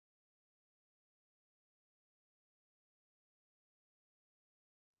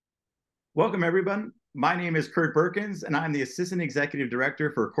Welcome, everyone. My name is Kurt Perkins, and I'm the Assistant Executive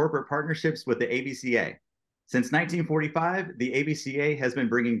Director for Corporate Partnerships with the ABCA. Since 1945, the ABCA has been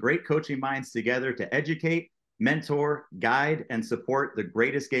bringing great coaching minds together to educate, mentor, guide, and support the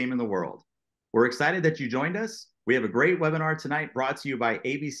greatest game in the world. We're excited that you joined us. We have a great webinar tonight brought to you by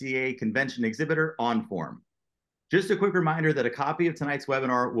ABCA Convention Exhibitor OnForm. Just a quick reminder that a copy of tonight's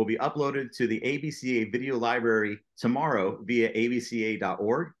webinar will be uploaded to the ABCA video library tomorrow via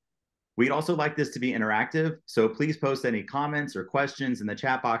abca.org. We'd also like this to be interactive, so please post any comments or questions in the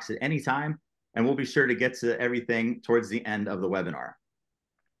chat box at any time, and we'll be sure to get to everything towards the end of the webinar.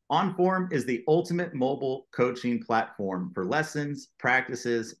 OnForm is the ultimate mobile coaching platform for lessons,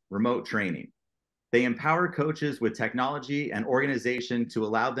 practices, remote training. They empower coaches with technology and organization to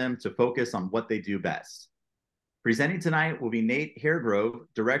allow them to focus on what they do best. Presenting tonight will be Nate Haregrove,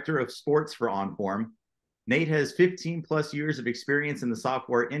 Director of Sports for OnForm. Nate has 15 plus years of experience in the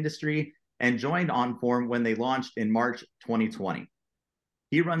software industry and joined OnForm when they launched in March 2020.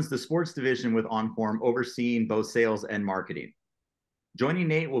 He runs the sports division with OnForm, overseeing both sales and marketing. Joining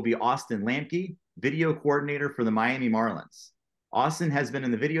Nate will be Austin Lamke, video coordinator for the Miami Marlins. Austin has been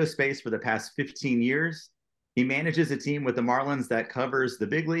in the video space for the past 15 years. He manages a team with the Marlins that covers the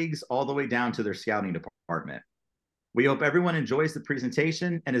big leagues all the way down to their scouting department. We hope everyone enjoys the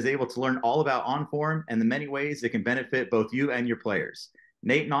presentation and is able to learn all about OnForm and the many ways it can benefit both you and your players.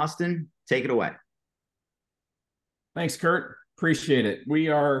 Nate and Austin, take it away. Thanks, Kurt. Appreciate it. We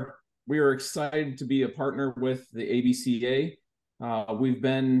are excited to be a partner with the ABCA. We've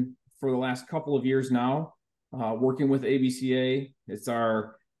been for the last couple of years now working with ABCA. It's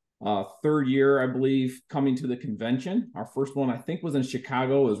our third year, I believe, coming to the convention. Our first one, I think, was in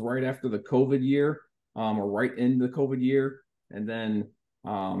Chicago. It was right after the COVID year. Or right in the COVID year. And then,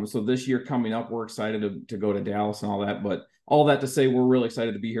 so this year coming up, we're excited to go to Dallas and all that. But all that to say, we're really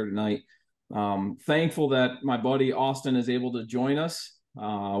excited to be here tonight. Thankful that my buddy Austin is able to join us.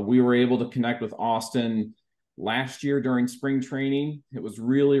 We were able to connect with Austin last year during spring training. It was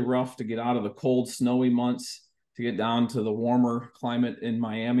really rough to get out of the cold, snowy months to get down to the warmer climate in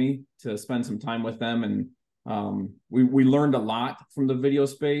Miami to spend some time with them. And we learned a lot from the video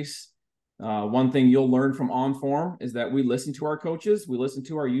space. One thing you'll learn from OnForm is that we listen to our coaches, we listen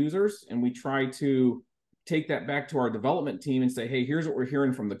to our users, and we try to take that back to our development team and say, hey, here's what we're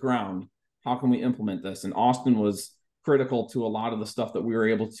hearing from the ground. How can we implement this? And Austin was critical to a lot of the stuff that we were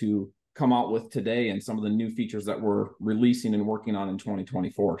able to come out with today and some of the new features that we're releasing and working on in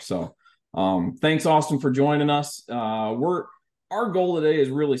 2024. So thanks, Austin, for joining us. Our goal today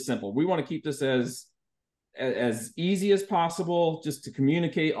is really simple. We want to keep this as easy as possible, just to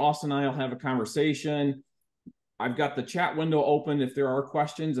communicate. Austin and I will have a conversation. I've got the chat window open if there are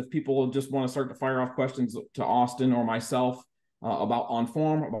questions, if people just want to start to fire off questions to Austin or myself about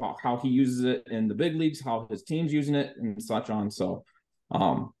OnForm, about how he uses it in the big leagues, how his team's using it, and such on. So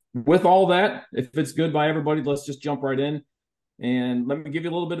with all that, if it's good by everybody, let's just jump right in. And let me give you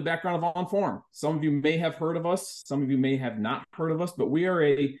a little bit of background of OnForm. Some of you may have heard of us. Some of you may have not heard of us, but we are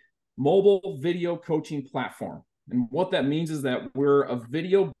a mobile video coaching platform. And what that means is that we're a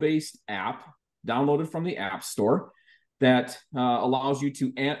video-based app downloaded from the App Store that allows you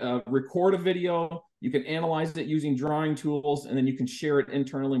to record a video. You can analyze it using drawing tools, and then you can share it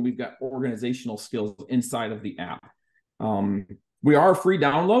internally. We've got organizational skills inside of the app. We are a free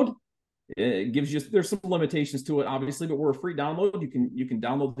download. It gives you, there's some limitations to it, obviously, but we're a free download. You can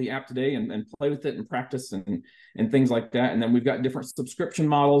download the app today and play with it and practice and things like that. And then we've got different subscription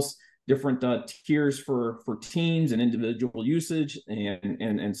models, different tiers for teams and individual usage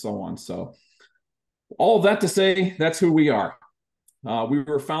and so on. So all of that to say, that's who we are. We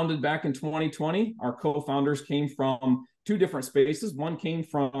were founded back in 2020. Our co-founders came from two different spaces. One came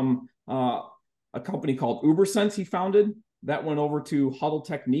from a company called UberSense he founded. That went over to Huddle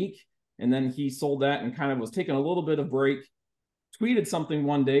Technique. And then he sold that and kind of was taking a little bit of break, tweeted something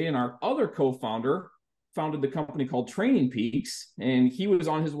one day, and our other co-founder founded the company called Training Peaks, and he was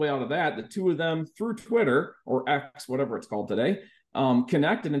on his way out of that. The two of them, through Twitter, or X, whatever it's called today,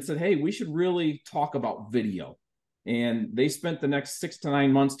 connected and said, hey, we should really talk about video. And they spent the next 6 to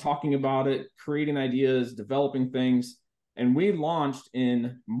 9 months talking about it, creating ideas, developing things, and we launched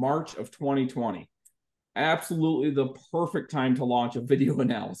in March of 2020. Absolutely the perfect time to launch a video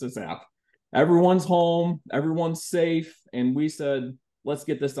analysis app. Everyone's home, everyone's safe, and we said, let's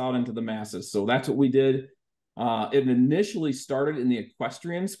get this out into the masses. So that's what we did. It initially started in the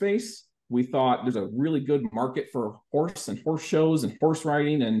equestrian space. We thought there's a really good market for horse and horse shows and horse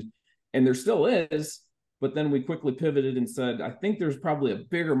riding, and there still is. But then we quickly pivoted and said, I think there's probably a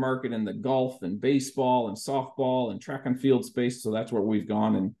bigger market in the golf and baseball and softball and track and field space. So that's where we've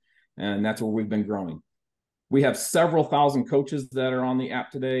gone. And And that's where we've been growing. We have several thousand coaches that are on the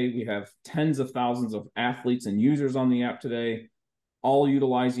app today. We have tens of thousands of athletes and users on the app today, all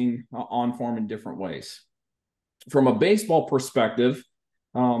utilizing OnForm in different ways. From a baseball perspective,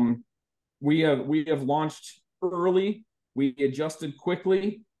 we have launched early, we adjusted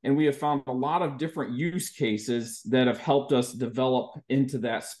quickly, and we have found a lot of different use cases that have helped us develop into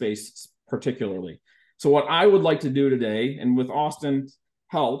that space particularly. So what I would like to do today, and with Austin's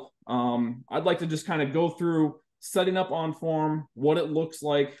help, I'd like to just kind of go through setting up OnForm, what it looks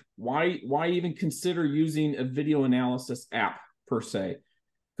like, why even consider using a video analysis app per se.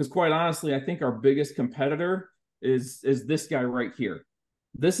 Because quite honestly, I think our biggest competitor is this guy right here.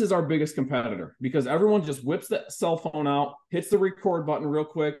 This is our biggest competitor because everyone just whips the cell phone out, hits the record button real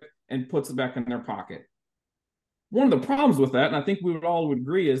quick, and puts it back in their pocket. One of the problems with that, and I think we would all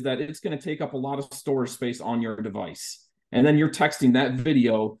agree, is that it's going to take up a lot of storage space on your device. And then you're texting that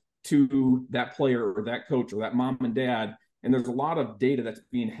video to that player or that coach or that mom and dad, and there's a lot of data that's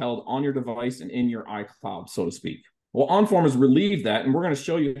being held on your device and in your iCloud, so to speak. Well, OnForm has relieved that, and we're going to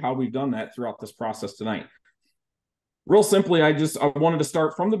show you how we've done that throughout this process tonight. Real simply, I wanted to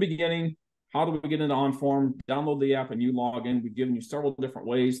start from the beginning. How do we get into OnForm? Download the app and you log in. We've given you several different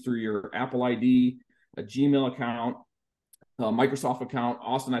ways through your Apple ID, a Gmail account, a Microsoft account.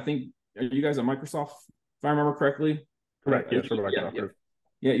 Austin, I think, are you guys a Microsoft, if I remember correctly? Correct. Yes, we're Microsoft.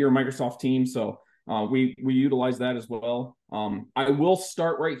 Yeah, you're a Microsoft team, so we utilize that as well. I will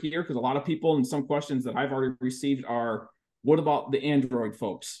start right here because a lot of people and some questions that I've already received are, what about the Android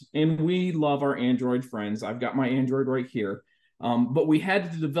folks? And we love our Android friends. I've got my Android right here. But we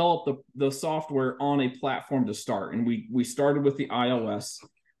had to develop the software on a platform to start. And we started with the iOS.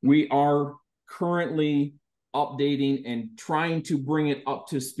 We are currently updating and trying to bring it up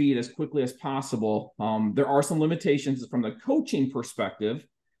to speed as quickly as possible. There are some limitations from the coaching perspective,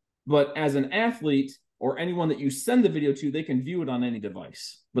 but as an athlete or anyone that you send the video to, they can view it on any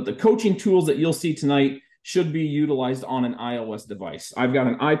device. But the coaching tools that you'll see tonight should be utilized on an iOS device. I've got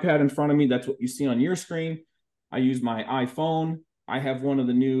an iPad in front of me. That's what you see on your screen. I use my iPhone. I have one of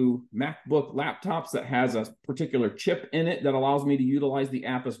the new MacBook laptops that has a particular chip in it that allows me to utilize the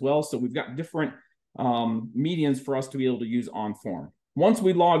app as well. So we've got different mediums for us to be able to use OnForm. Once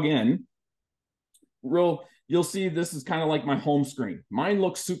we log in, you'll see this is kind of like my home screen. Mine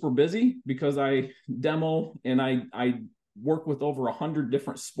looks super busy because I demo and I work with over 100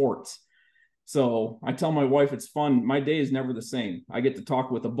 different sports. So I tell my wife it's fun. My day is never the same. I get to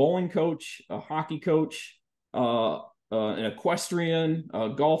talk with a bowling coach, a hockey coach, an equestrian, a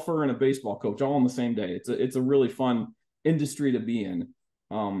golfer, and a baseball coach all on the same day. It's a really fun industry to be in.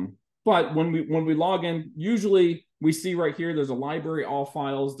 But when we log in, usually we see right here, there's a library, all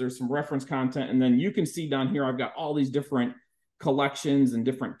files, there's some reference content, and then you can see down here, I've got all these different collections and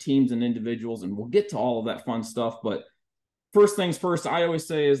different teams and individuals, and we'll get to all of that fun stuff. But first things first, I always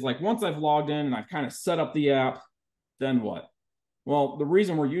say is like, once I've logged in and I've kind of set up the app, then what? Well, the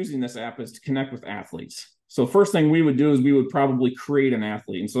reason we're using this app is to connect with athletes. So first thing we would do is we would probably create an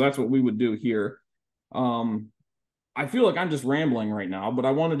athlete. And so that's what we would do here. I feel like I'm just rambling right now, but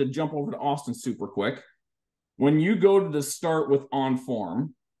I wanted to jump over to Austin super quick. When you go to the start with OnForm,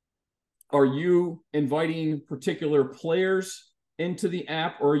 are you inviting particular players into the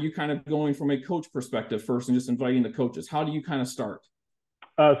app, or are you kind of going from a coach perspective first and just inviting the coaches? How do you kind of start?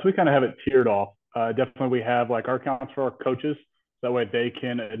 So we kind of have it tiered off. Definitely we have like our accounts for our coaches. That way they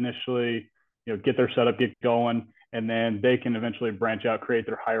can initially, get their setup, get going, and then they can eventually branch out, create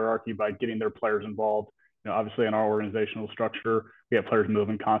their hierarchy by getting their players involved. Obviously in our organizational structure, we have players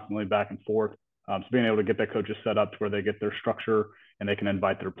moving constantly back and forth. So being able to get that coaches set up to where they get their structure and they can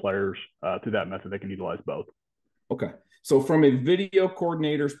invite their players through that method, they can utilize both. Okay. So from a video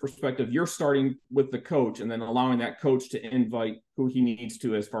coordinator's perspective, you're starting with the coach and then allowing that coach to invite who he needs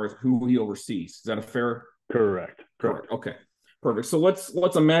to as far as who he oversees. Is that a fair? Correct. Okay. Perfect. So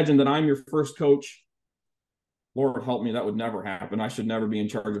let's imagine that I'm your first coach. Lord help me, that would never happen. I should never be in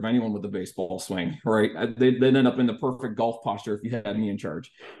charge of anyone with a baseball swing, right? They'd end up in the perfect golf posture if you had me in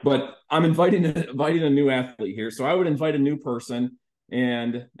charge. But I'm inviting a new athlete here. So I would invite a new person.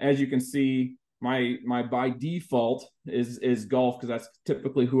 And as you can see, my by default is golf because that's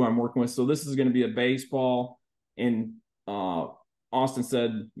typically who I'm working with. So this is going to be a baseball. And Austin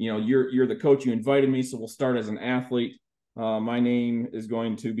said, you're the coach. You invited me, so we'll start as an athlete. My name is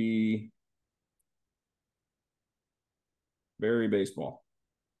going to be Barry Baseball.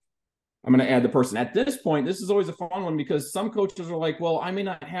 I'm going to add the person. At this point, this is always a fun one because some coaches are like, well, I may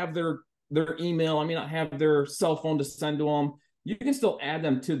not have their email. I may not have their cell phone to send to them. You can still add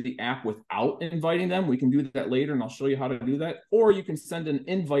them to the app without inviting them. We can do that later, and I'll show you how to do that. Or you can send an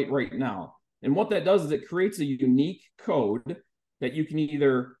invite right now. And what that does is it creates a unique code that you can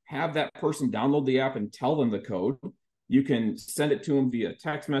either have that person download the app and tell them the code. You can send it to them via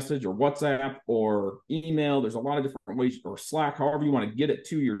text message or WhatsApp or email. There's a lot of different ways, or Slack, however you want to get it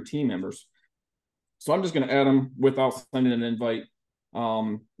to your team members. So I'm just going to add them without sending an invite.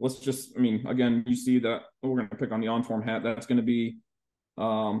 Let's just, again, you see that we're going to pick on the OnForm hat. That's going to be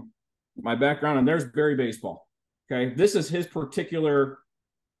my background, and there's Barry Baseball. Okay, this is his particular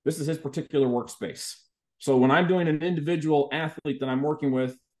workspace. So when I'm doing an individual athlete that I'm working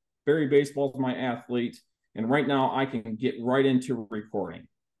with, Barry Baseball is my athlete, and right now I can get right into recording.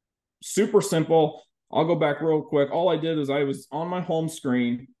 Super simple. I'll go back real quick. All I did is I was on my home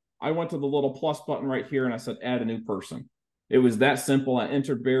screen. I went to the little plus button right here, and I said add a new person. It was that simple. I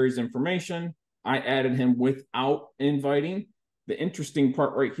entered Barry's information. I added him without inviting. The interesting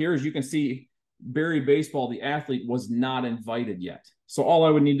part right here is you can see Barry Baseball, the athlete, was not invited yet. So all I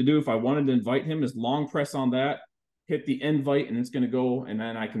would need to do if I wanted to invite him is long press on that, hit the invite, and it's going to go, and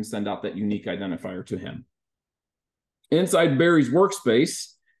then I can send out that unique identifier to him. Inside Barry's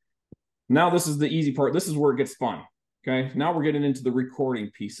workspace, now this is the easy part. This is where it gets fun. Okay, now we're getting into the recording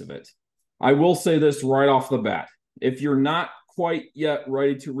piece of it. I will say this right off the bat. If you're not quite yet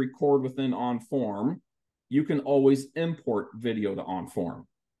ready to record within OnForm, you can always import video to OnForm.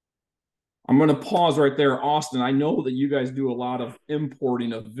 I'm going to pause right there. Austin, I know that you guys do a lot of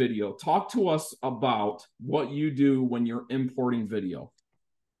importing of video. Talk to us about what you do when you're importing video.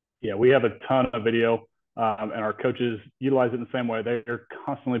 Yeah, we have a ton of video, and our coaches utilize it in the same way. They're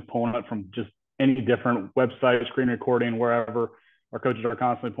constantly pulling it from just any different website, screen recording, wherever. Our coaches are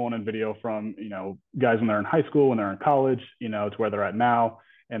constantly pulling in video from, guys when they're in high school, when they're in college, to where they're at now.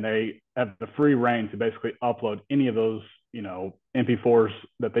 And they have the free reign to basically upload any of those, MP4s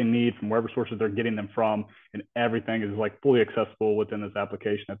that they need from wherever sources they're getting them from. And everything is like fully accessible within this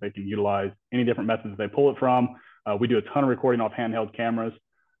application that they can utilize any different methods they pull it from. We do a ton of recording off handheld cameras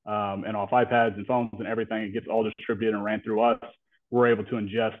and off iPads and phones and everything. It gets all distributed and ran through us. We're able to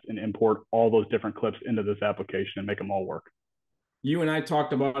ingest and import all those different clips into this application and make them all work. You and I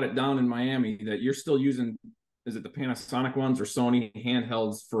talked about it down in Miami that you're still using, is it the Panasonic ones or Sony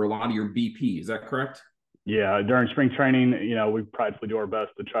handhelds for a lot of your BP? Is that correct? Yeah, during spring training, we pridefully do our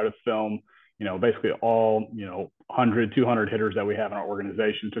best to try to film, basically all, 100, 200 hitters that we have in our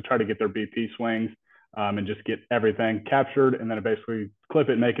organization to try to get their BP swings and just get everything captured, and then basically clip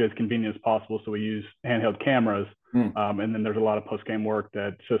it and make it as convenient as possible. So we use handheld cameras. And then there's a lot of post-game work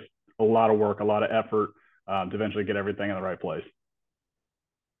that's just a lot of work, a lot of effort to eventually get everything in the right place.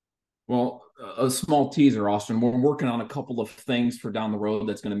 Well, a small teaser, Austin. We're working on a couple of things for down the road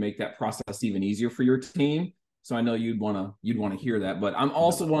that's going to make that process even easier for your team. So I know you'd want to hear that. But I'm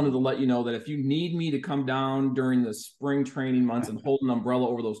also wanted to let you know that if you need me to come down during the spring training months and hold an umbrella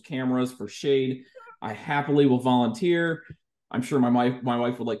over those cameras for shade, I happily will volunteer. I'm sure my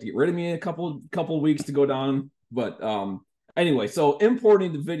wife would like to get rid of me in a couple of weeks to go down. But anyway, so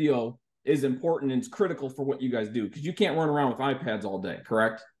importing the video is important and it's critical for what you guys do because you can't run around with iPads all day,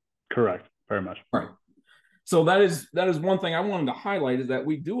 correct? Correct. Very much. Right. So that is one thing I wanted to highlight is that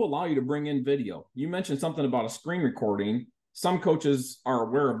we do allow you to bring in video. You mentioned something about a screen recording. Some coaches are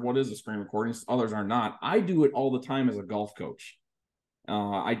aware of what is a screen recording. Others are not. I do it all the time as a golf coach.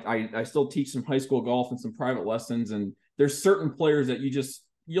 I still teach some high school golf and some private lessons. And there's certain players that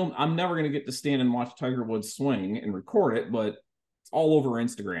I'm never going to get to stand and watch Tiger Woods swing and record it, but it's all over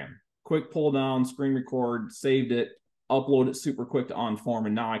Instagram. Quick pull down, screen record, saved it, upload it super quick to OnForm,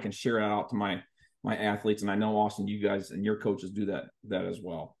 and now I can share it out to my athletes. And I know, Austin, you guys and your coaches do that as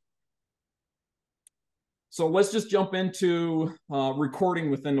well. So let's just jump into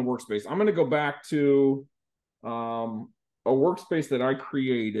recording within the workspace. I'm going to go back to a workspace that I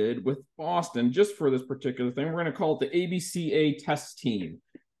created with Austin just for this particular thing. We're going to call it the ABCA test team.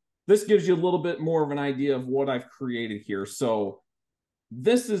 This gives you a little bit more of an idea of what I've created here. So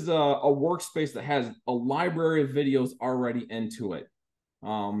this is a workspace that has a library of videos already into it.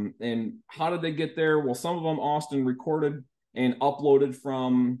 And how did they get there? Well, some of them Austin recorded and uploaded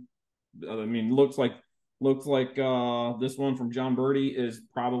from, looks like this one from John Birdie is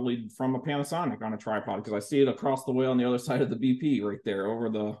probably from a Panasonic on a tripod because I see it across the way on the other side of the BP right there over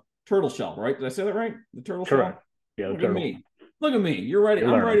the turtle shell, right? Did I say that right? The turtle Correct. shell? Yeah, Look at me. Look at me. You're ready.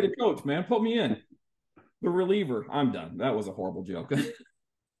 I'm ready to coach, man. Put me in. The reliever. I'm done. That was a horrible joke.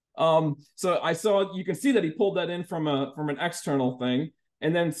 So I saw, you can see that he pulled that in from an external thing.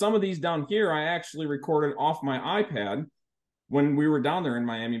 And then some of these down here, I actually recorded off my iPad when we were down there in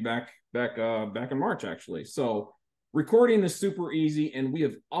Miami back in March, actually. So Recording is super easy, and we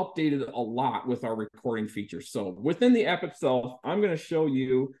have updated a lot with our recording features. So within the app itself, I'm going to show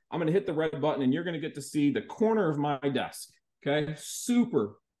you, I'm going to hit the red button, and you're going to get to see the corner of my desk. Okay,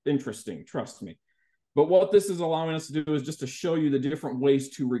 super interesting, trust me. But what this is allowing us to do is just to show you the different ways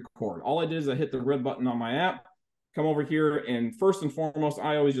to record. All I did is I hit the red button on my app, come over here, and first and foremost,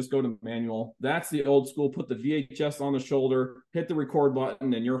 I always just go to manual. That's the old school, put the VHS on the shoulder, hit the record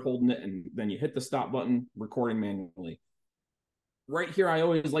button, and you're holding it, and then you hit the stop button, recording manually. Right here, I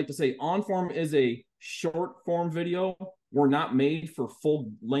always like to say OnForm is a short form video. We're not made for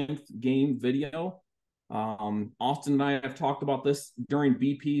full length game video. Austin and I have talked about this during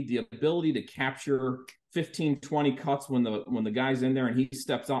BP, the ability to capture 15, 20 cuts when the guy's in there and he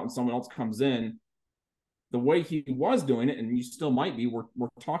steps out and someone else comes in. The way he was doing it, and you still might be, we're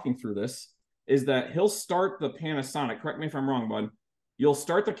talking through this, is that he'll start the Panasonic. Correct me if I'm wrong, bud. You'll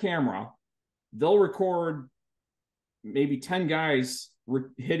start the camera. They'll record maybe 10 guys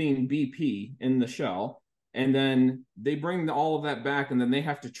hitting BP in the shell, and then they bring all of that back, and then they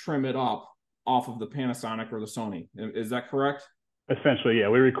have to trim it up off of the Panasonic or the Sony. Is that correct? Essentially, yeah.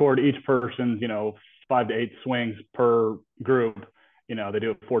 We record each person's, 5 to 8 swings per group. They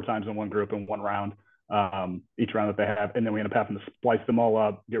do it 4 times in one group in one round. Each round that they have, and then we end up having to splice them all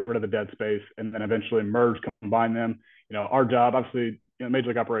up, get rid of the dead space, and then eventually merge, combine them. Our job, obviously, Major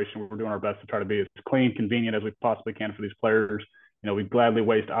League operation, we're doing our best to try to be as clean, convenient as we possibly can for these players. We gladly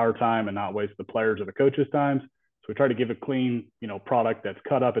waste our time and not waste the players or the coaches' times. So we try to give a clean, product that's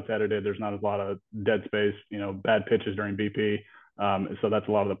cut up, it's edited. There's not a lot of dead space, bad pitches during BP. So that's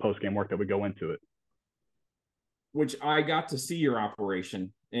a lot of the post-game work that we go into it. Which I got to see your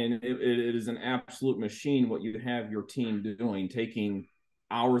operation, and it is an absolute machine what you have your team doing, taking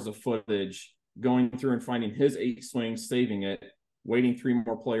hours of footage, going through and finding his 8 swings, saving it, waiting 3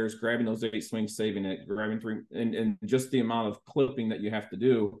 more players, grabbing those 8 swings, saving it, grabbing 3, and just the amount of clipping that you have to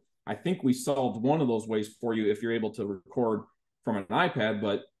do. I think we solved one of those ways for you if you're able to record from an iPad.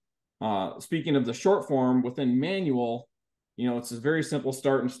 But speaking of the short form within manual, it's a very simple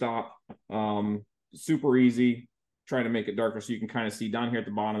start and stop, super easy. Try to make it darker so you can kind of see down here at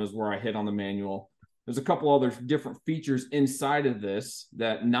the bottom is where I hit on the manual. There's a couple other different features inside of this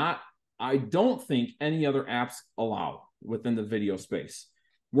that I don't think any other apps allow within the video space.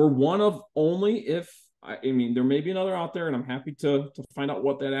 We're one of only, there may be another out there, and I'm happy to find out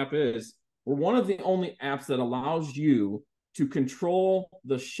what that app is. We're one of the only apps that allows you to control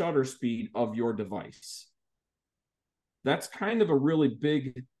the shutter speed of your device. That's kind of a really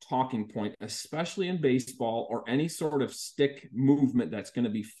big talking point, especially in baseball or any sort of stick movement that's going to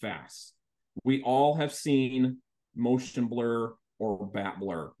be fast. We all have seen motion blur or bat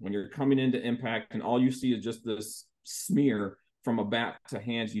blur when you're coming into impact and all you see is just this smear from a bat to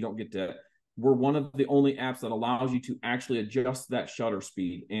hands. You don't get that. We're one of the only apps that allows you to actually adjust that shutter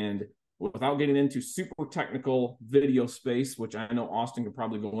speed. And without getting into super technical video space, which I know Austin could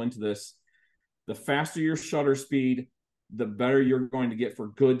probably go into this, the faster your shutter speed, the better you're going to get for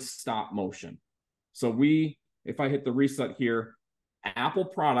good stop motion. So if I hit the reset here, Apple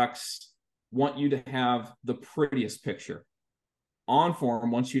products want you to have the prettiest picture. OnForm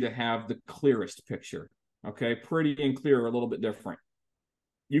wants you to have the clearest picture. Okay, pretty and clear are a little bit different.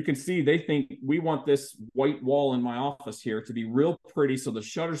 You can see they think we want this white wall in my office here to be real pretty, so the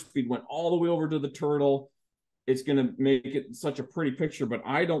shutter speed went all the way over to the turtle. It's going to make it such a pretty picture, but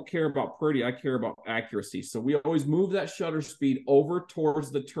I don't care about pretty. I care about accuracy. So we always move that shutter speed over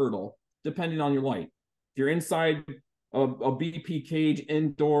towards the turtle, depending on your light. If you're inside a BP cage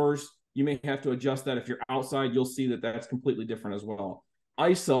indoors, you may have to adjust that. If you're outside, you'll see that that's completely different as well.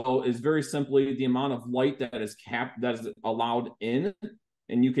 ISO is very simply the amount of light that is allowed in,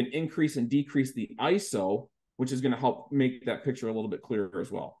 and you can increase and decrease the ISO, which is going to help make that picture a little bit clearer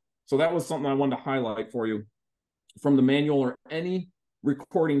as well. So that was something I wanted to highlight for you. From the manual or any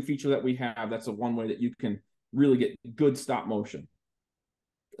recording feature that we have, that's the one way that you can really get good stop motion.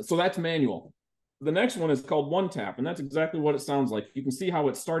 So that's manual. The next one is called One Tap, and that's exactly what it sounds like. You can see how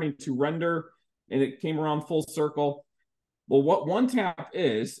it's starting to render, and it came around full circle. Well, what One Tap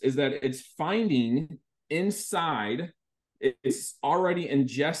is that it's finding inside, it's already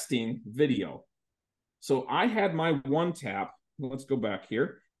ingesting video. So I had my One Tap. Let's go back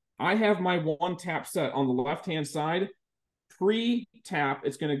here. I have my One Tap set on the left-hand side. Pre-tap,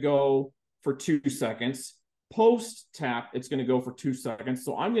 it's going to go for 2 seconds. Post-tap, it's going to go for 2 seconds.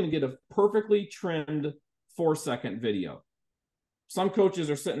 So I'm going to get a perfectly trimmed 4-second video. Some coaches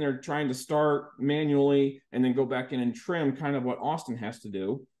are sitting there trying to start manually and then go back in and trim, kind of what Austin has to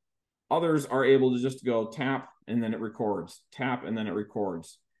do. Others are able to just go tap and then it records, tap and then it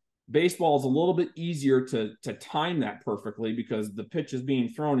records. Baseball is a little bit easier to time that perfectly because the pitch is being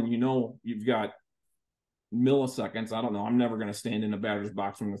thrown and you've got milliseconds. I don't know. I'm never going to stand in a batter's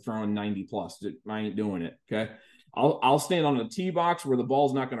box when they're throwing 90 plus. I ain't doing it. Okay. I'll stand on a tee box where the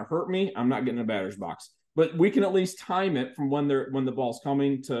ball's not going to hurt me. I'm not getting a batter's box, but we can at least time it from when the ball's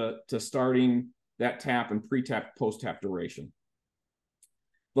coming to starting that tap and pre-tap, post-tap duration.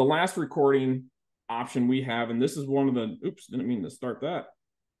 The last recording option we have, and this is one of the, didn't mean to start that.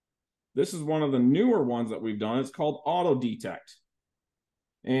 This is one of the newer ones that we've done. It's called auto detect.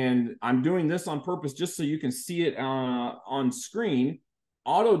 And I'm doing this on purpose just so you can see it on screen.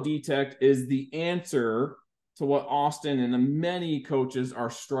 Auto detect is the answer to what Austin and many coaches are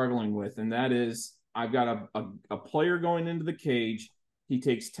struggling with. And that is, I've got a player going into the cage. He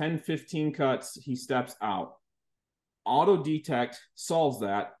takes 10, 15 cuts. He steps out. Auto detect solves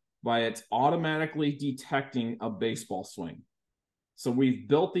that by it's automatically detecting a baseball swing. So we've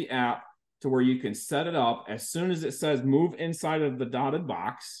built the app to where you can set it up as soon as it says move inside of the dotted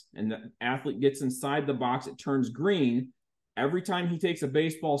box and the athlete gets inside the box, it turns green. Every time he takes a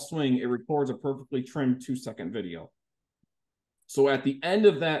baseball swing, it records a perfectly trimmed 2-second video. So at the end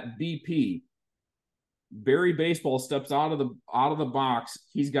of that BP, Barry Baseball steps out of the box.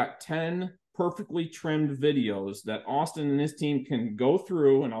 He's got 10 perfectly trimmed videos that Austin and his team can go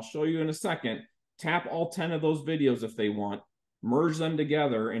through, and I'll show you in a second, tap all 10 of those videos if they want, merge them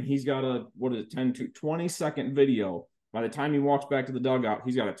together, and he's got a 10 to 20-second video. By the time he walks back to the dugout,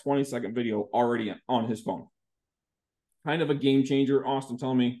 he's got a 20-second video already on his phone. Kind of a game changer. Austin,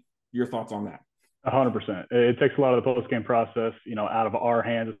 tell me your thoughts on that. 100%. It takes a lot of the post-game process, out of our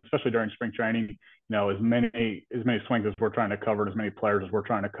hands, especially during spring training. As many swings as we're trying to cover, as many players as we're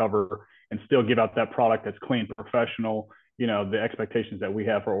trying to cover, and still give out that product that's clean, professional. The expectations that we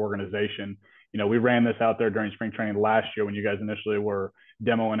have for our organization. We ran this out there during spring training last year when you guys initially were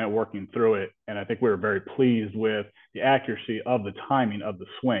demoing it, working through it, and I think we were very pleased with the accuracy of the timing of the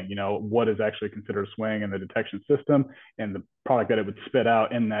swing. What is actually considered a swing and the detection system, and the product that it would spit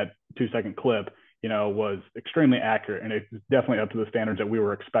out in that 2-second clip. Was extremely accurate, and it's definitely up to the standards that we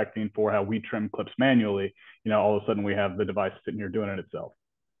were expecting for how we trim clips manually. All of a sudden we have the device sitting here doing it itself.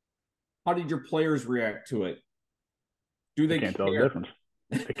 How did your players react to it? Do they can't tell the difference?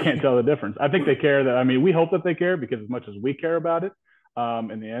 They can't tell the difference. I think they care. We hope that they care, because as much as we care about it,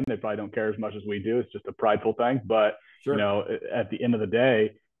 in the end, they probably don't care as much as we do. It's just a prideful thing. But sure. At the end of the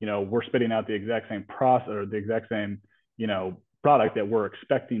day, we're spitting out the exact same process, or the exact same, product that we're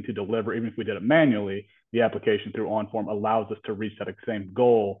expecting to deliver. Even if we did it manually, the application through OnForm allows us to reach that same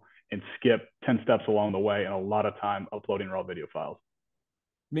goal and skip 10 steps along the way, and a lot of time uploading raw video files.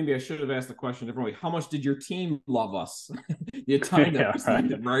 Maybe I should have asked the question differently. How much did your team love us? The time that we saved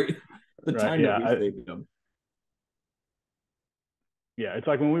them, right? The time that we saved them. Yeah, it's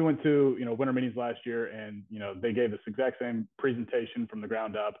like when we went to winter meetings last year, and they gave us the exact same presentation from the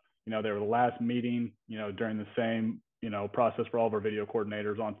ground up. They were the last meeting during the same process for all of our video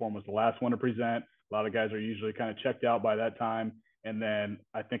coordinators. OnForm was the last one to present. A lot of guys are usually kind of checked out by that time. And then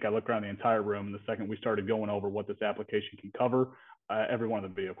I think I looked around the entire room, and the second we started going over what this application can cover, every one of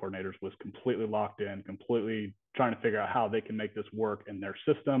the video coordinators was completely locked in, completely trying to figure out how they can make this work in their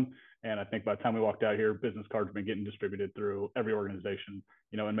system. And I think by the time we walked out here, business cards have been getting distributed through every organization,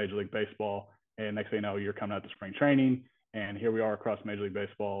 in Major League Baseball. And next thing you know, you're coming out to spring training, and here we are across Major League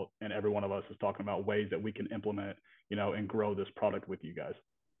Baseball, and every one of us is talking about ways that we can implement, and grow this product with you guys.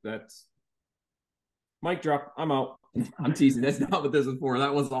 That's mic drop. I'm out. I'm teasing. That's not what this is for.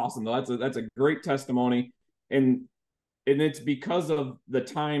 That was awesome, though. That's a great testimony, and it's because of the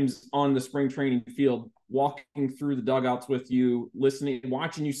times on the spring training field, walking through the dugouts with you, listening,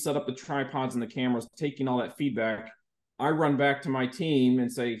 watching you set up the tripods and the cameras, taking all that feedback. I run back to my team and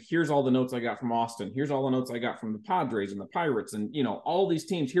say, here's all the notes I got from Austin. Here's all the notes I got from the Padres and the Pirates. And, all these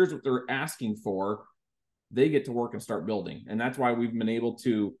teams, here's what they're asking for. They get to work and start building. And that's why we've been able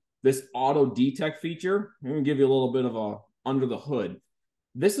to, this auto detect feature, I'm going to give you a little bit of a under the hood.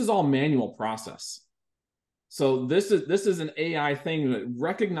 This is all manual process. So this is an AI thing that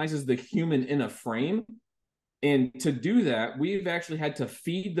recognizes the human in a frame. And to do that, we've actually had to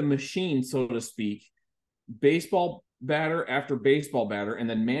feed the machine, so to speak, baseball batter after baseball batter, and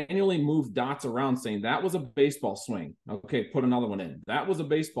then manually move dots around saying that was a baseball swing. Okay, put another one in. That was a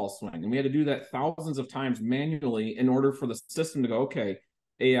baseball swing. And we had to do that thousands of times manually in order for the system to go, okay,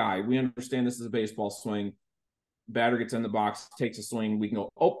 AI, we understand this is a baseball swing. Batter gets in the box, takes a swing. We can go,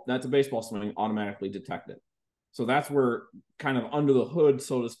 oh, that's a baseball swing, automatically detect it. So that's where kind of under the hood,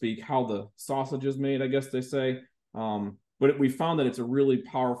 so to speak, how the sausage is made, I guess they say. But we found that it's a really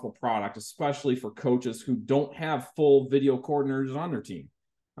powerful product, especially for coaches who don't have full video coordinators on their team.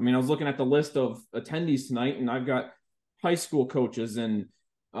 I mean, I was looking at the list of attendees tonight, and I've got high school coaches and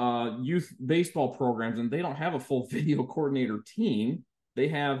youth baseball programs, and they don't have a full video coordinator team. They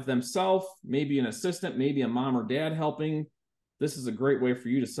have themselves, maybe an assistant, maybe a mom or dad helping. This is a great way for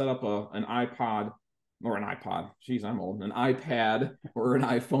you to set up an iPod or an iPod. Geez, I'm old. An iPad or an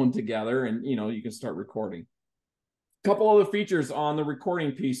iPhone together, and you can start recording. A couple other features on the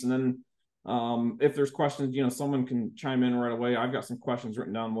recording piece, and then if there's questions, someone can chime in right away. I've got some questions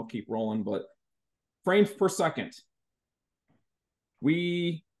written down. We'll keep rolling, but frames per second.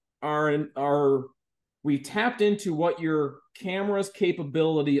 We tapped into what your camera's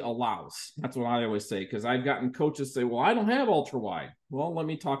capability allows. That's what I always say, because I've gotten coaches say, well, I don't have ultra wide. Well, let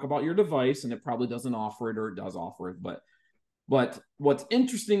me talk about your device, and it probably doesn't offer it, or it does offer it. But what's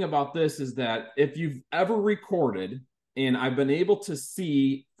interesting about this is that if you've ever recorded, and I've been able to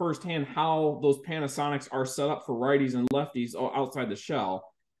see firsthand how those Panasonics are set up for righties and lefties outside the shell.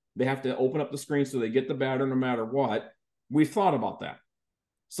 They have to open up the screen so they get the batter no matter what. We've thought about that.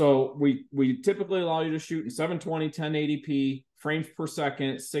 So we typically allow you to shoot in 720, 1080p, frames per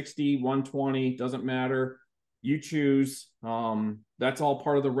second, 60, 120, doesn't matter. You choose. That's all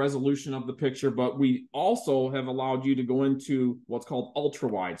part of the resolution of the picture, but we also have allowed you to go into what's called ultra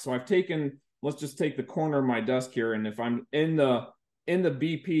wide. So let's just take the corner of my desk here, and if I'm in the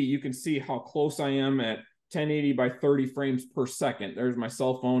BP, you can see how close I am at 1080 by 30 frames per second. There's my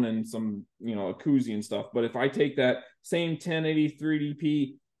cell phone and some, a koozie and stuff. But if I take that same 1080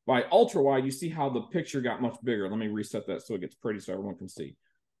 3DP by ultra wide, you see how the picture got much bigger. Let me reset that so it gets pretty so everyone can see.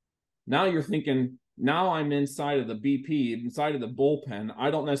 Now you're thinking, now I'm inside of the BP, inside of the bullpen. I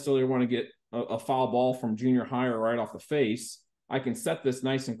don't necessarily want to get a foul ball from junior high or right off the face. I can set this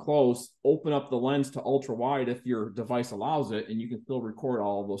nice and close, open up the lens to ultra wide if your device allows it, and you can still record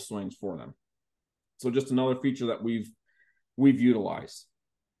all of those swings for them. So just another feature that we've utilized.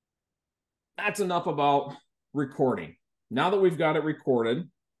 That's enough about recording. Now that we've got it recorded,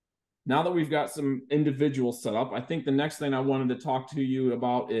 now that we've got some individuals set up, I think the next thing I wanted to talk to you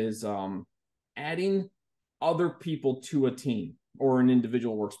about is adding other people to a team or an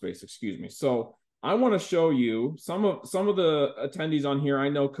individual workspace, excuse me. So I want to show you some of the attendees on here. I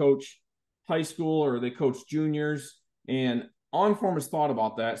know coach high school or they coach juniors, and OnForm has thought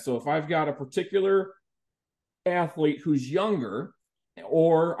about that. So if I've got a particular athlete who's younger,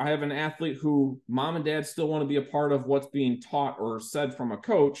 or I have an athlete who mom and dad still want to be a part of what's being taught or said from a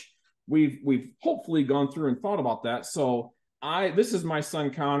coach, we've hopefully gone through and thought about that. So this is my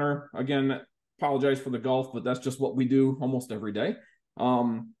son Connor. Again, apologize for the golf, but that's just what we do almost every day.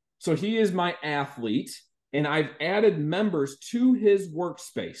 So he is my athlete, and I've added members to his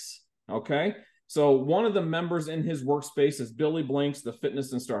workspace, okay? So one of the members in his workspace is Billy Blanks, the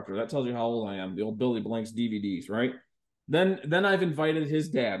fitness instructor. That tells you how old I am, the old Billy Blanks DVDs, right? Then I've invited his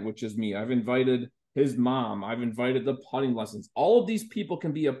dad, which is me. I've invited his mom. I've invited the putting lessons. All of these people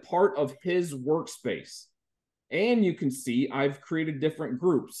can be a part of his workspace. And you can see I've created different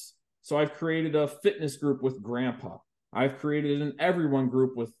groups. So I've created a fitness group with grandpa. I've created an everyone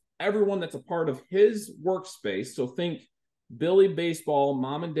group with everyone that's a part of his workspace. So think Billy Baseball,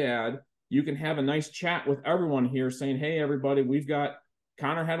 mom and dad. You can have a nice chat with everyone here saying, hey, everybody,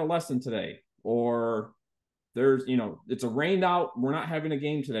 Connor had a lesson today. Or there's, it's a rained out, we're not having a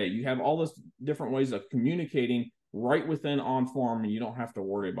game today. You have all this different ways of communicating right within OnForm, and you don't have to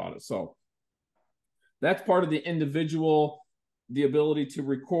worry about it. So that's part of the individual, the ability to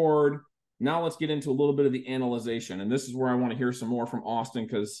record. Now let's get into a little bit of the analyzation. And this is where I want to hear some more from Austin,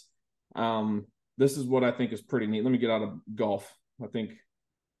 because this is what I think is pretty neat. Let me get out of golf.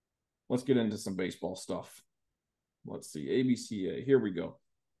 Let's get into some baseball stuff. Let's see, ABCA, here we go.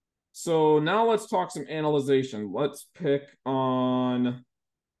 So now let's talk some analyzation. Let's pick on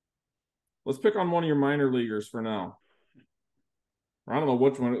one of your minor leaguers for now. I don't know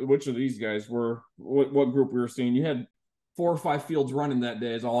which of these guys what group we were seeing. You had 4 or 5 fields running that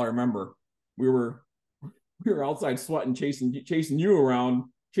day is all I remember. We were outside sweating, chasing you around,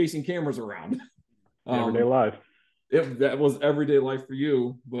 chasing cameras around. Everyday life. That was everyday life for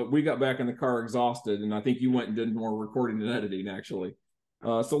you, but we got back in the car exhausted, and I think you went and did more recording and editing, actually.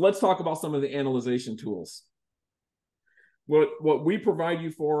 So let's talk about some of the analyzation tools. What we provide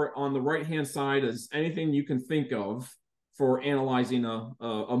you for on the right-hand side is anything you can think of for analyzing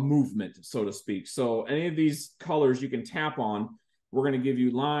a movement, so to speak. So any of these colors you can tap on. We're going to give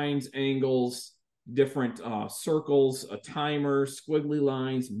you lines, angles, different circles, a timer, squiggly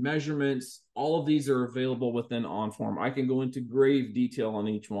lines, measurements. All of these are available within OnForm. I can go into grave detail on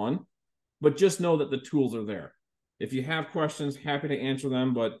each one, but just know that the tools are there. If you have questions, happy to answer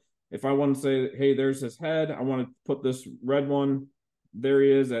them. But if I want to say, hey, there's his head, I want to put this red one there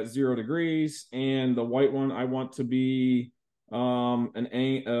he is at 0 degrees. And the white one, I want to be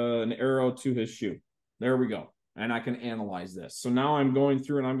an arrow to his shoe. There we go. And I can analyze this. So now I'm going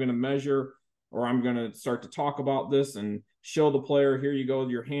through and I'm going to measure, or I'm going to start to talk about this and show the player, here you go,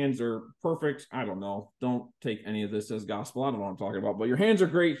 your hands are perfect. I don't know. Don't take any of this as gospel. I don't know what I'm talking about, but your hands are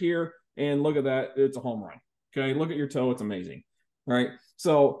great here. And look at that. It's a home run. Okay. Look at your toe. It's amazing. All right.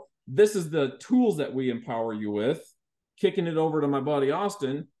 So this is the tools that we empower you with. Kicking it over to my buddy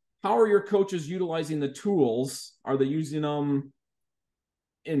Austin. How are your coaches utilizing the tools? Are they using them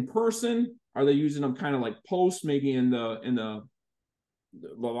in person? Are they using them kind of like post, maybe in the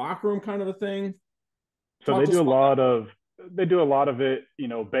locker room kind of a thing? So they do a lot of it, you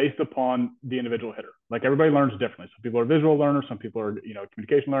know, based upon the individual hitter. Like everybody learns differently. Some people are visual learners, some people are, you know,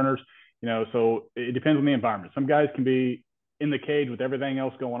 communication learners, you know, so it depends on the environment. Some guys can be in the cage with everything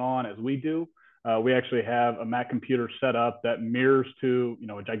else going on as we do. We actually have a Mac computer set up that mirrors to, you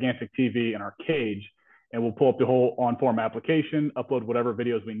know, a gigantic TV in our cage, and we'll pull up the whole OnForm application, upload whatever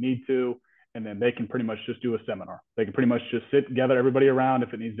videos we need to, and then they can pretty much just do a seminar. They can pretty much just gather everybody around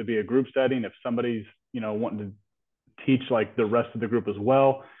if it needs to be a group setting, if somebody's, you know, wanting to teach like the rest of the group as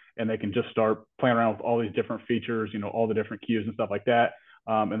well, and they can just start playing around with all these different features, you know, all the different cues and stuff like that.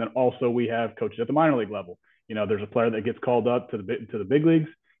 And then also we have coaches at the minor league level. You know, there's a player that gets called up to the big leagues.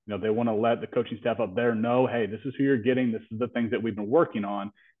 You know, they want to let the coaching staff up there know, hey, this is who you're getting. This is the things that we've been working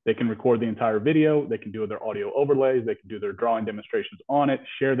on. They can record the entire video. They can do their audio overlays. They can do their drawing demonstrations on it,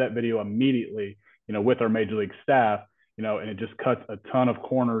 share that video immediately, you know, with our major league staff, you know, and it just cuts a ton of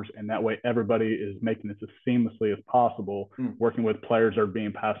corners. And that way everybody is making this as seamlessly as possible, working with players that are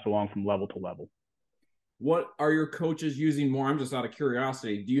being passed along from level to level. What are your coaches using more? I'm just out of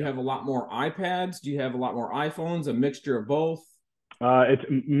curiosity. Do you have a lot more iPads? Do you have a lot more iPhones, a mixture of both? It's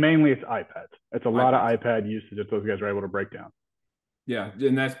iPads. It's a lot of iPad usage that those guys are able to break down. Yeah,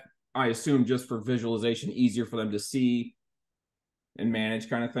 and that's, I assume, just for visualization, easier for them to see and manage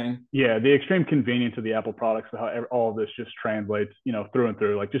kind of thing. Yeah, the extreme convenience of the Apple products, how all of this just translates, you know, through and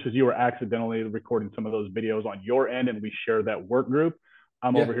through. Like just as you were accidentally recording some of those videos on your end and we share that work group,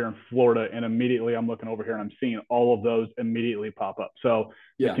 I'm over here in Florida and immediately I'm looking over here and I'm seeing all of those immediately pop up. So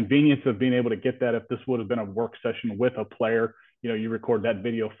the convenience of being able to get that, if this would have been a work session with a player, you know, you record that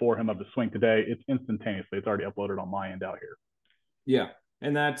video for him of the swing today, it's instantaneously, it's already uploaded on my end out here. Yeah.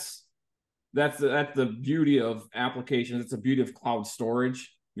 And that's the beauty of applications. It's the beauty of cloud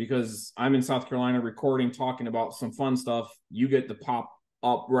storage, because I'm in South Carolina recording, talking about some fun stuff. You get to pop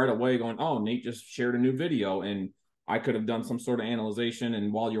up right away going, oh, Nate just shared a new video, and I could have done some sort of analyzation.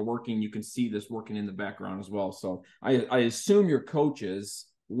 And while you're working, you can see this working in the background as well. So I assume your coaches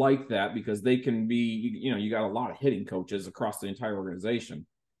like that, because they can be, you know, you got a lot of hitting coaches across the entire organization.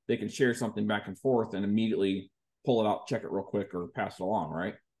 They can share something back and forth and immediately pull it out, check it real quick, or pass it along,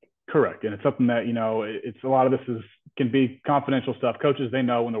 right? Correct. And it's something that, you know, it's a lot of this can be confidential stuff. Coaches, they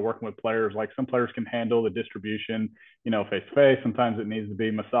know when they're working with players, like some players can handle the distribution, you know, face to face. Sometimes it needs to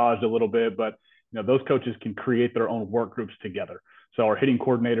be massaged a little bit, but, you know, those coaches can create their own work groups together. So our hitting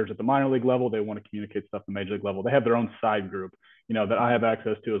coordinators at the minor league level, they want to communicate stuff at the major league level. They have their own side group, you know, that I have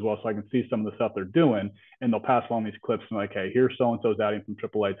access to as well. So I can see some of the stuff they're doing, and they'll pass along these clips and like, hey, here's so-and-so's outing from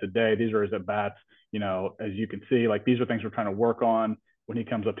AAA today. These are his at-bats. You know, as you can see, like these are things we're trying to work on. When he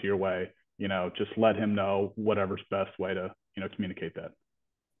comes up to your way, you know, just let him know whatever's best way to, you know, communicate that.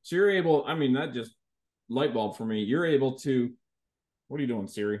 So you're able, I mean, that just light bulb for me. You're able to, what are you doing,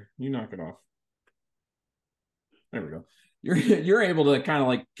 Siri? You knock it off. There we go. You're able to kind of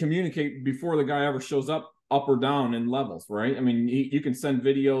like communicate before the guy ever shows up or down in levels, right? I mean, you can send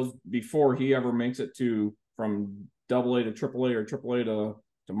videos before he ever makes it to from AA to AAA or AAA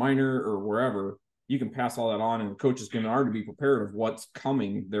to minor or wherever. You can pass all that on, and the coaches can already be prepared of what's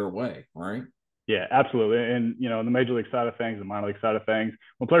coming their way, right? Yeah, absolutely. And, you know, the major league side of things, the minor league side of things,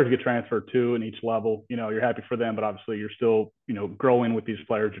 when players get transferred to in each level, you know, you're happy for them, but obviously you're still, you know, growing with these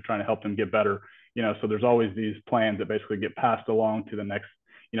players. You're trying to help them get better, you know, so there's always these plans that basically get passed along to the next,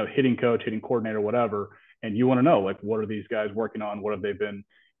 you know, hitting coach, hitting coordinator, whatever. And you want to know, like, what are these guys working on? What have they been,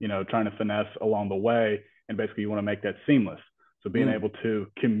 you know, trying to finesse along the way? And basically you want to make that seamless. So being able to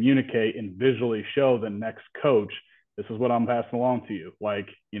communicate and visually show the next coach, this is what I'm passing along to you. Like,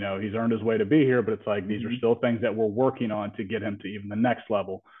 you know, he's earned his way to be here, but it's like, these are still things that we're working on to get him to even the next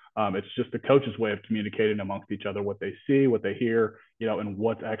level. It's just the coach's way of communicating amongst each other, what they see, what they hear, you know, and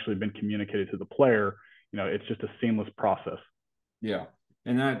what's actually been communicated to the player. You know, it's just a seamless process. Yeah.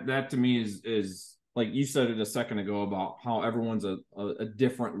 And that to me is like you said it a second ago about how everyone's a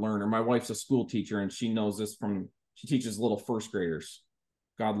different learner. My wife's a school teacher, and she knows this she teaches little first graders.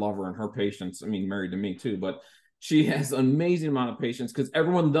 God love her and her patience. I mean, married to me too, but She has an amazing amount of patience because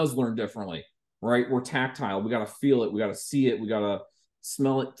everyone does learn differently, right? We're tactile. We got to feel it. We got to see it. We got to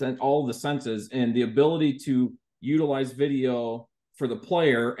smell it, and all the senses, and the ability to utilize video for the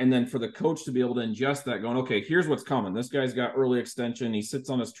player and then for the coach to be able to ingest that going, okay, here's what's coming. This guy's got early extension. He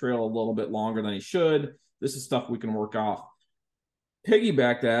sits on his trail a little bit longer than he should. This is stuff we can work off.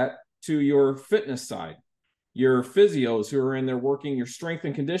 Piggyback that to your fitness side, your physios who are in there working, your strength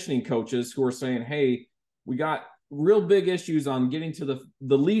and conditioning coaches who are saying, hey, we got real big issues on getting to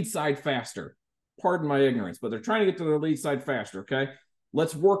the lead side faster. Pardon my ignorance, but they're trying to get to their lead side faster, okay?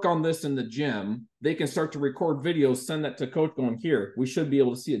 Let's work on this in the gym. They can start to record videos, send that to coach going, here, we should be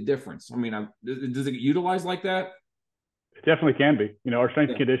able to see a difference. I mean, does it get utilized like that? It definitely can be. Our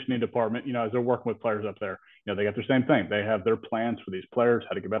strength conditioning department, as they're working with players up there, they got the same thing. They have their plans for these players,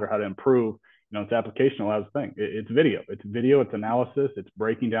 how to get better, how to improve. It's applicational as a thing. It's video. It's analysis. It's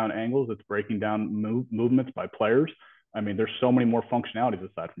breaking down angles. It's breaking down movements by players. I mean, there's so many more functionalities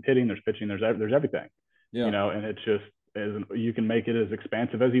aside from hitting. There's pitching. There's everything. Yeah. And it's just, you can make it as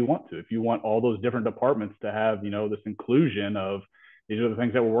expansive as you want to. If you want all those different departments to have, this inclusion of these are the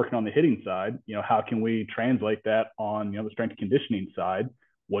things that we're working on the hitting side, how can we translate that on, the strength and conditioning side?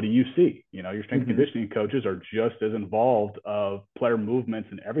 What do you see? Your strength and conditioning coaches are just as involved of player movements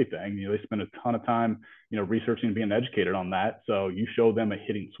and everything. They spend a ton of time, researching and being educated on that. So you show them a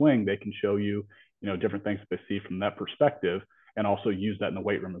hitting swing, they can show you, different things that they see from that perspective, and also use that in the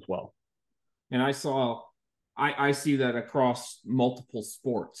weight room as well. And I see that across multiple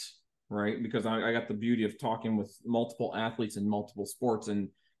sports, right? Because I got the beauty of talking with multiple athletes in multiple sports, and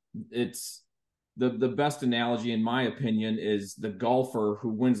it's the best analogy, in my opinion, is the golfer who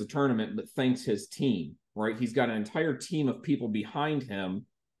wins the tournament but thanks his team, right? He's got an entire team of people behind him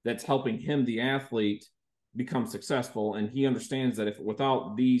that's helping him, the athlete, become successful, and he understands that if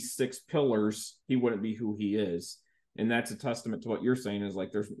without these 6 pillars, he wouldn't be who he is. And that's a testament to what you're saying, is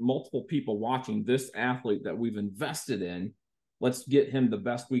like there's multiple people watching this athlete that we've invested in. Let's get him the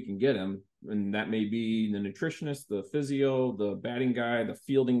best we can get him. And that may be the nutritionist, the physio, the batting guy, the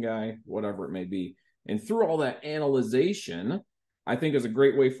fielding guy, whatever it may be. And through all that analyzation, I think is a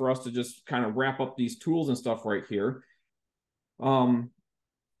great way for us to just kind of wrap up these tools and stuff right here.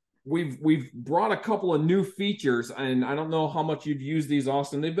 We've brought a couple of new features, and I don't know how much you've used these,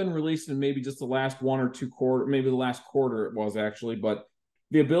 Austin. They've been released in maybe just the last 1 or 2 quarters, maybe the last quarter it was actually, but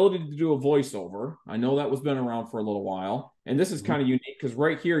the ability to do a voiceover. I know that was been around for a little while, and this is kind of unique because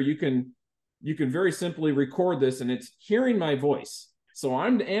right here you can very simply record this, and it's hearing my voice. So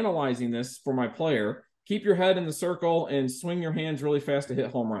I'm analyzing this for my player. Keep your head in the circle and swing your hands really fast to hit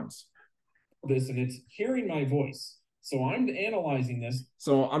home runs. This, and it's hearing my voice. So I'm analyzing this.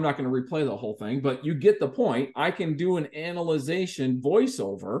 So I'm not going to replay the whole thing, but you get the point. I can do an analyzation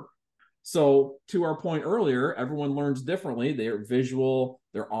voiceover. So to our point earlier, everyone learns differently. They're visual,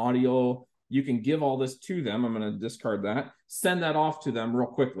 they're audio. You can give all this to them. I'm going to discard that. Send that off to them real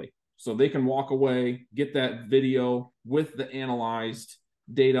quickly. So they can walk away, get that video with the analyzed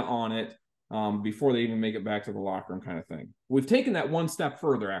data on it before they even make it back to the locker room kind of thing. We've taken that one step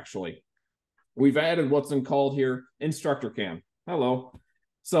further, actually. We've added what's called here instructor cam. Hello.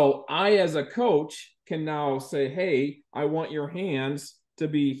 So I, as a coach, can now say, hey, I want your hands to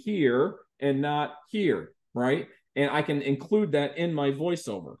be here and not here, right? And I can include that in my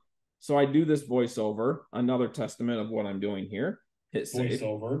voiceover. So I do this voiceover, another testament of what I'm doing here. Hit save.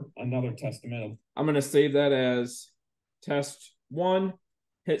 Voiceover, another testament of. I'm going to save that as test 1,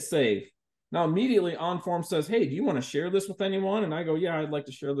 hit save. Now, immediately OnForm says, hey, do you want to share this with anyone? And I go, yeah, I'd like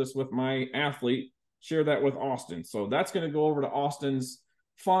to share this with my athlete. Share that with Austin. So that's going to go over to Austin's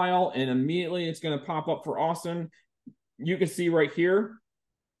file, and immediately it's going to pop up for Austin. You can see right here,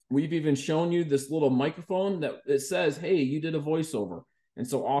 we've even shown you this little microphone that it says, hey, you did a voiceover. And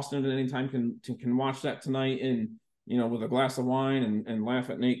so Austin at any time can watch that tonight and, with a glass of wine and laugh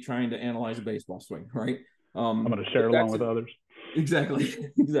at Nate trying to analyze a baseball swing, right? I'm going to share it along with others.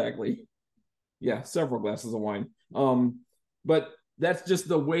 Exactly. Yeah, several glasses of wine. But that's just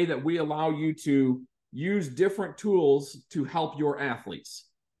the way that we allow you to use different tools to help your athletes.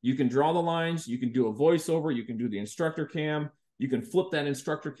 You can draw the lines, you can do a voiceover, you can do the instructor cam, you can flip that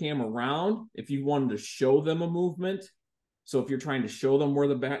instructor cam around if you wanted to show them a movement. So if you're trying to show them where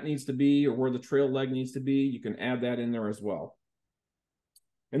the bat needs to be or where the trail leg needs to be, you can add that in there as well.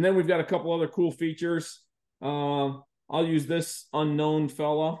 And then we've got a couple other cool features. I'll use this unknown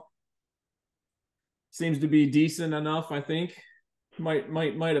fella. Seems to be decent enough, I think.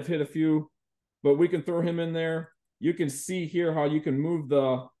 Might have hit a few, but we can throw him in there. You can see here how you can move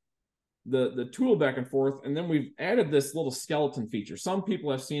the the tool back and forth. And then we've added this little skeleton feature. Some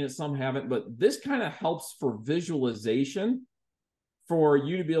people have seen it, some haven't, but this kind of helps for visualization, for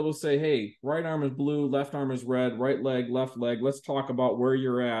you to be able to say, hey, right arm is blue, left arm is red, right leg, left leg. Let's talk about where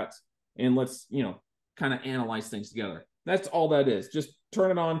you're at, and let's, kind of analyze things together. That's all that is. Just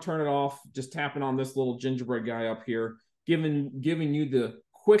turn it on, turn it off, just tapping on this little gingerbread guy up here, giving you the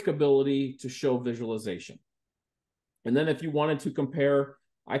quick ability to show visualization. And then if you wanted to compare,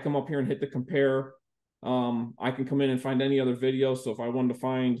 I come up here and hit the compare. I can come in and find any other video. So if I wanted to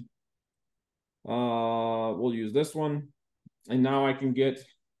find, we'll use this one. And now I can get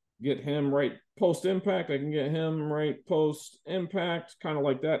him right post impact. I can get him right post impact, kind of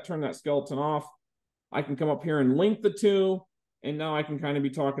like that. Turn that skeleton off. I can come up here and link the two. And now I can kind of be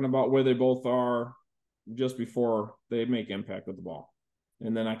talking about where they both are just before they make impact with the ball.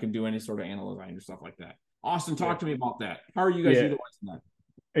 And then I can do any sort of analyzing or stuff like that. Austin, talk to me about that. How are you guys utilizing that?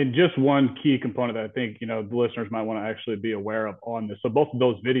 And just one key component that I think, the listeners might want to actually be aware of on this. So both of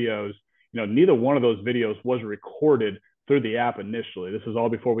those videos, neither one of those videos was recorded through the app initially. This is all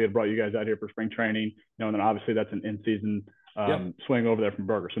before we had brought you guys out here for spring training, and then obviously that's an in-season swing over there from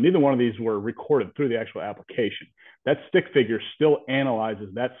Burger. So neither one of these were recorded through the actual application. That stick figure still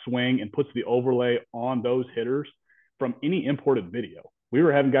analyzes that swing and puts the overlay on those hitters from any imported video. We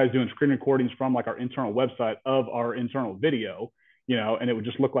were having guys doing screen recordings from like our internal website of our internal video, and it would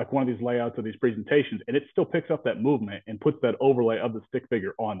just look like one of these layouts of these presentations, and it still picks up that movement and puts that overlay of the stick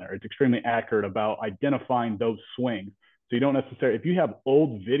figure on there. It's extremely accurate about identifying those swings. So you don't necessarily, if you have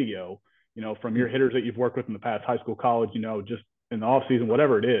old video, from your hitters that you've worked with in the past, high school, college, just in the off season,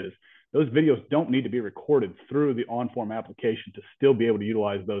 whatever it is, those videos don't need to be recorded through the OnForm application to still be able to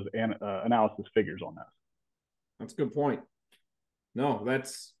utilize those analysis figures on that. That's a good point. No,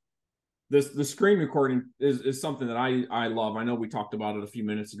 that's the screen recording is something that I love. I know we talked about it a few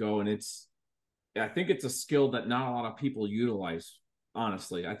minutes ago, and I think it's a skill that not a lot of people utilize.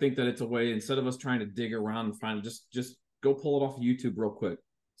 Honestly, I think that it's a way, instead of us trying to dig around and find, just go pull it off of YouTube real quick,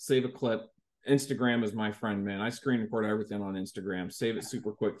 save a clip. Instagram is my friend, man. I screen record everything on Instagram, save it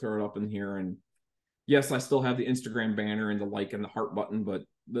super quick, throw it up in here. And yes, I still have the Instagram banner and the like and the heart button, but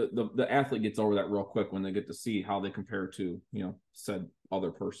the athlete gets over that real quick when they get to see how they compare to, said other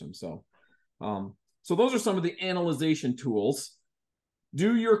person. So those are some of the analyzation tools.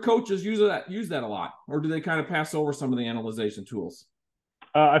 Do your coaches use that a lot, or do they kind of pass over some of the analyzation tools?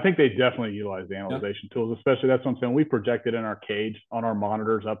 I think they definitely utilize the analyzation tools, especially that's what I'm saying. We project it in our cage on our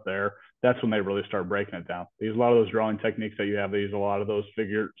monitors up there. That's when they really start breaking it down. They use a lot of those drawing techniques that you have. They use a lot of those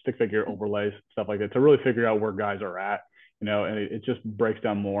stick figure overlays, stuff like that, to really figure out where guys are at, and it just breaks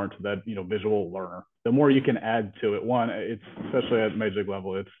down more into that, visual learner. The more you can add to it, it's especially at major league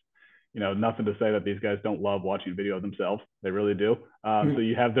level, it's, nothing to say that these guys don't love watching video themselves. They really do. So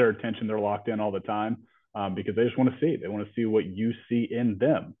you have their attention. They're locked in all the time. Because they just want to see. They want to see what you see in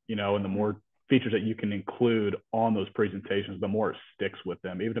them, and the more features that you can include on those presentations, the more it sticks with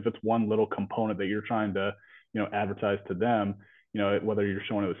them. Even if it's one little component that you're trying to, advertise to them, whether you're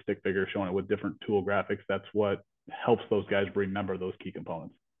showing it with stick figure, showing it with different tool graphics, that's what helps those guys remember those key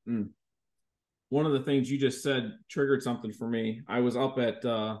components. One of the things you just said triggered something for me. I was up at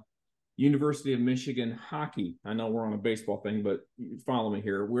University of Michigan hockey. I know we're on a baseball thing, but follow me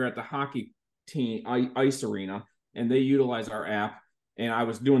here. We're at the hockey team ice arena, and they utilize our app, and I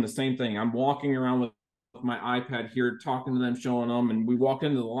was doing the same thing. I'm walking around with my iPad here, talking to them, showing them, and we walk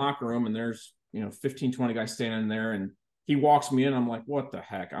into the locker room, and there's 15-20 guys standing there, and he walks me in. I'm like, what the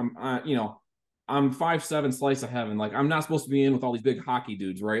heck? I'm 5'7" slice of heaven. Like, I'm not supposed to be in with all these big hockey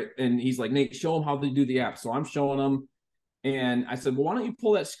dudes, right? And he's like, Nate, show them how they do the app. So I'm showing them, and I said, well, why don't you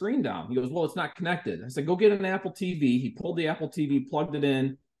pull that screen down? He goes, well, it's not connected. I said, go get an Apple TV. He pulled the Apple TV, plugged it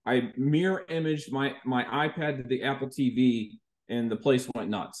in. I mirror imaged my iPad to the Apple TV, and the place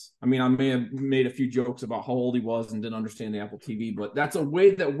went nuts. I mean, I may have made a few jokes about how old he was and didn't understand the Apple TV, but that's a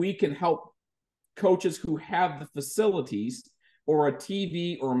way that we can help coaches who have the facilities or a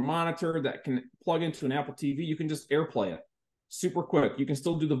TV or a monitor that can plug into an Apple TV. You can just AirPlay it super quick. You can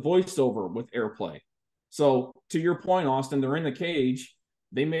still do the voiceover with AirPlay. So to your point, Austin, they're in the cage.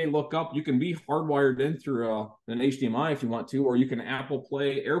 They may look up. You can be hardwired in through an HDMI if you want to, or you can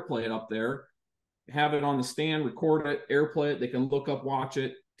AirPlay it up there, have it on the stand, record it, AirPlay it. They can look up, watch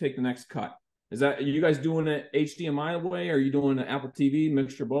it, take the next cut. Are you guys doing it HDMI way? Or are you doing an Apple TV,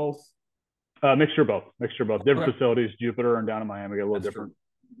 mixture both? Mixture both. Different facilities, Jupiter and down in Miami, got a little different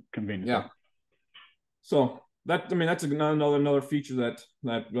convenience. Yeah. So that's another feature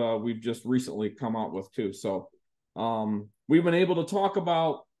that we've just recently come out with too. So we've been able to talk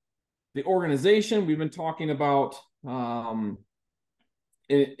about the organization. We've been talking about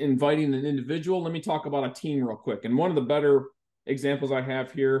inviting an individual, let me talk about a team real quick. And one of the better examples I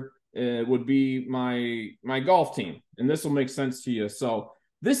have here would be my golf team. And this will make sense to you. So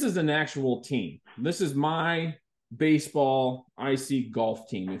this is an actual team. This is my baseball IC golf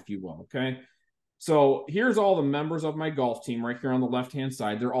team, if you will. Okay. So here's all the members of my golf team right here on the left-hand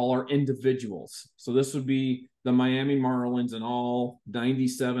side. They're all our individuals. So this would be the Miami Marlins and all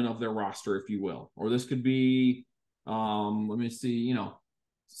 97 of their roster, if you will. Or this could be, let me see, you know,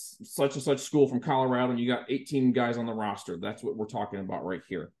 such and such school from Colorado, and you got 18 guys on the roster. That's what we're talking about right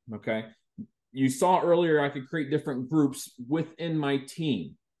here. Okay. You saw earlier I could create different groups within my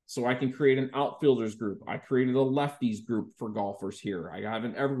team. So I can create an outfielders group. I created a lefties group for golfers here. I have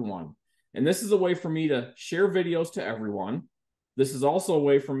an everyone. And this is a way for me to share videos to everyone. This is also a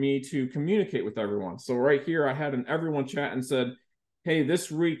way for me to communicate with everyone. So right here, I had an everyone chat and said, hey, this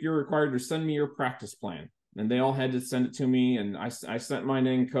week you're required to send me your practice plan. And they all had to send it to me. And I sent mine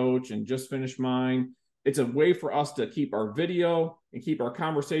in, coach, and just finished mine. It's a way for us to keep our video and keep our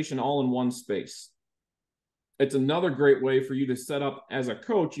conversation all in one space. It's another great way for you to set up as a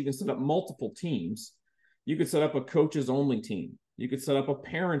coach. You can set up multiple teams. You could set up a coaches only team. You could set up a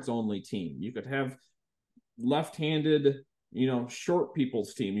parents only team. You could have left-handed, you know, short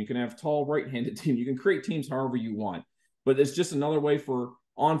people's team. You can have tall right-handed team. You can create teams however you want. But it's just another way for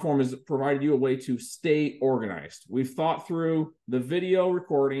OnForm has provided you a way to stay organized. We've thought through the video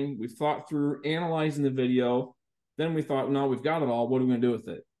recording. We've thought through analyzing the video. Then we thought, no, we've got it all. What are we going to do with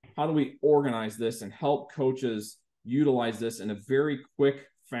it? How do we organize this and help coaches utilize this in a very quick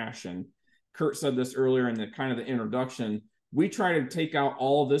fashion? Kurt said this earlier in the kind of the introduction. We try to take out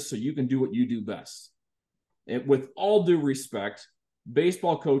all of this so you can do what you do best. And with all due respect,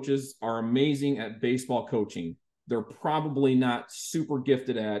 baseball coaches are amazing at baseball coaching. They're probably not super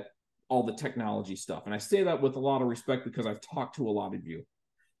gifted at all the technology stuff. And I say that with a lot of respect because I've talked to a lot of you.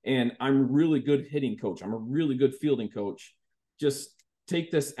 And I'm a really good hitting coach. I'm a really good fielding coach. Just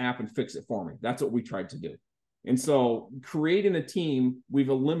take this app and fix it for me. That's what we tried to do. And so creating a team, we've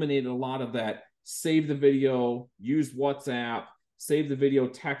eliminated a lot of that. Save the video, use WhatsApp, save the video,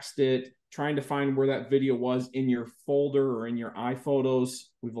 text it, trying to find where that video was in your folder or in your iPhotos.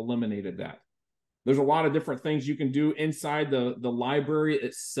 We've eliminated that. There's a lot of different things you can do inside the library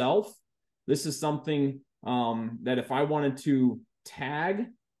itself. This is something that if I wanted to tag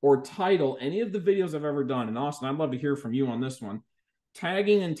or title any of the videos I've ever done, and Austin, I'd love to hear from you on this one,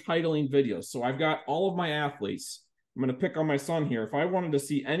 tagging and titling videos. So I've got all of my athletes. I'm going to pick on my son here. If I wanted to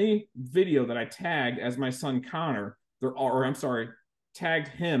see any video that I tagged as my son Connor, tagged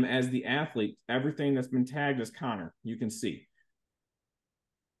him as the athlete, everything that's been tagged as Connor, you can see.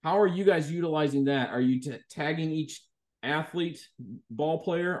 How are you guys utilizing that? Are you tagging each athlete, ball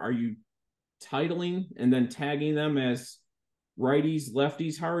player? Are you titling and then tagging them as righties,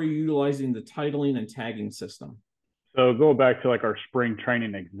 lefties? How are you utilizing the titling and tagging system? So going back to like our spring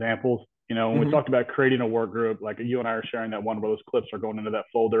training examples, you know, when we talked about creating a work group, like you and I are sharing that one where those clips are going into that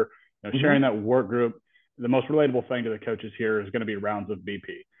folder, you know, sharing that work group, the most relatable thing to the coaches here is going to be rounds of BP.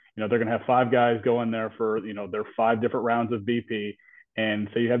 You know, they're going to have 5 guys go in there for, you know, their 5 different rounds of BP. And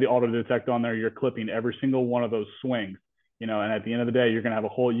so you have the auto detect on there, you're clipping every single one of those swings, you know, and at the end of the day, you're going to have a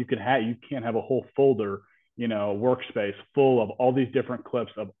whole, you can't have a whole folder, you know, workspace full of all these different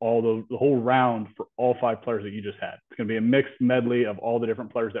clips of all the whole round for all 5 players that you just had. It's going to be a mixed medley of all the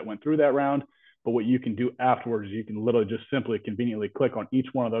different players that went through that round. But what you can do afterwards is you can literally just simply conveniently click on each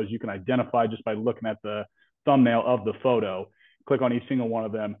one of those. You can identify just by looking at the thumbnail of the photo, click on each single one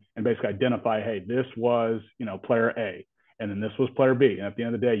of them and basically identify, hey, this was, you know, player A, and then this was player B. And at the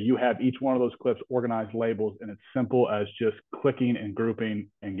end of the day, you have each one of those clips organized labels, and it's simple as just clicking and grouping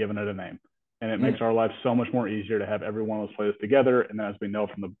and giving it a name. And it makes our life so much more easier to have every one of those players together. And then as we know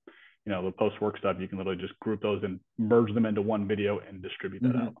from the, you know, the post-work stuff, you can literally just group those and merge them into one video and distribute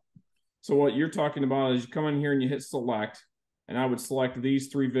that out. So what you're talking about is you come in here and you hit select, and I would select these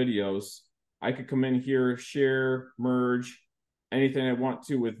 3 videos. I could come in here, share, merge, anything I want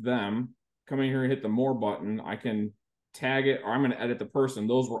to with them. Come in here and hit the more button. I can tag it, or I'm going to edit the person.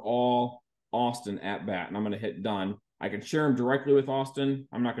 Those were all Austin at bat, and I'm going to hit done. I can share them directly with Austin.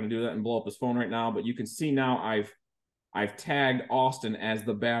 I'm not going to do that and blow up his phone right now, but you can see now I've tagged Austin as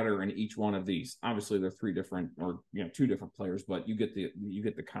the batter in each one of these. Obviously, they're 3 different, or 2 different players, but you get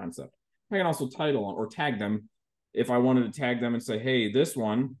the concept. I can also title or tag them if I wanted to tag them and say, hey, this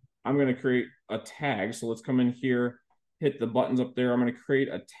one, I'm going to create a tag. So let's come in here, hit the buttons up there. I'm going to create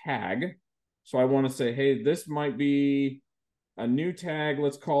a tag. So I want to say, hey, this might be a new tag.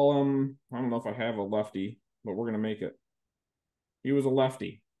 Let's call him, I don't know if I have a lefty, but we're going to make it. He was a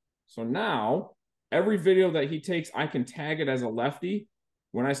lefty. So now every video that he takes, I can tag it as a lefty.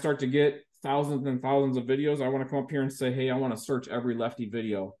 When I start to get thousands and thousands of videos, I want to come up here and say, hey, I want to search every lefty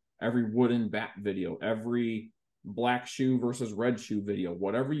video, every wooden bat video, every black shoe versus red shoe video,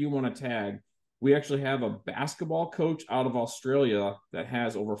 whatever you want to tag. We actually have a basketball coach out of Australia that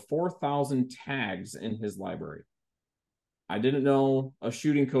has over 4,000 tags in his library. I didn't know a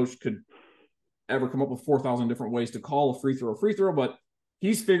shooting coach could ever come up with 4,000 different ways to call a free throw, but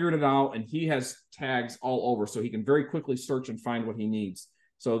he's figured it out, and he has tags all over, so he can very quickly search and find what he needs.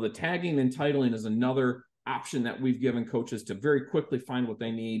 So the tagging and titling is another option that we've given coaches to very quickly find what they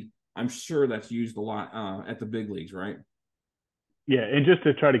need. I'm sure that's used a lot at the big leagues, right? Yeah, and just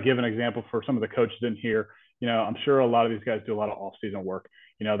to try to give an example for some of the coaches in here, I'm sure a lot of these guys do a lot of off-season work.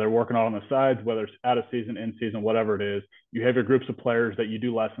 They're working on the sides, whether it's out of season, in season, whatever it is. You have your groups of players that you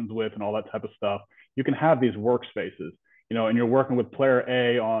do lessons with and all that type of stuff. You can have these workspaces, and you're working with player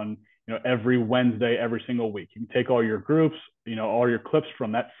A on, every Wednesday, every single week. You can take all your groups, all your clips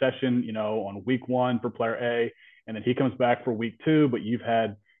from that session, on week 1 for player A, and then he comes back for week 2, but you've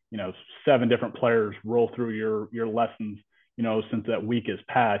had, 7 different players roll through your lessons, since that week has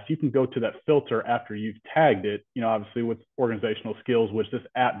passed. You can go to that filter after you've tagged it, obviously with organizational skills, which this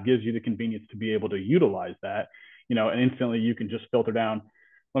app gives you the convenience to be able to utilize that, and instantly you can just filter down.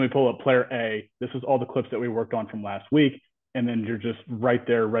 Let me pull up player A. This is all the clips that we worked on from last week. And then you're just right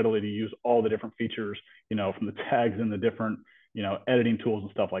there readily to use all the different features, from the tags and the different, editing tools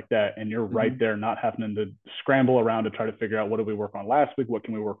and stuff like that. And you're right there, not having to scramble around to try to figure out what did we work on last week? What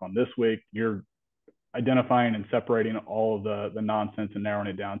can we work on this week? You're identifying and separating all of the nonsense and narrowing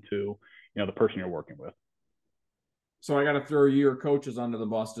it down to, the person you're working with. So I got to throw your coaches under the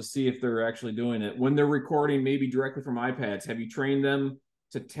bus to see if they're actually doing it. When they're recording, maybe directly from iPads, have you trained them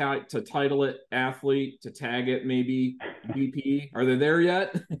to title it athlete, to tag it maybe BP? Are they there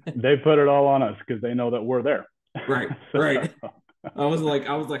yet? They put it all on us because they know that we're there. Right, right. I was like,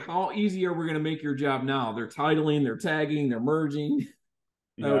 how easy are we going to make your job now? They're titling, they're tagging, they're merging.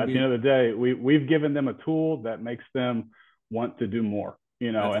 At the end of the day, we've given them a tool that makes them want to do more.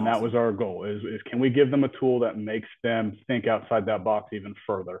 And awesome. That was our goal is can we give them a tool that makes them think outside that box even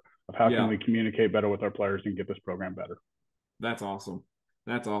further of how can we communicate better with our players and get this program better. That's awesome.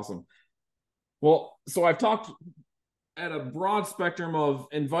 That's awesome. Well, so I've talked at a broad spectrum of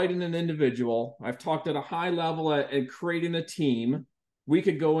inviting an individual. I've talked at a high level at creating a team. We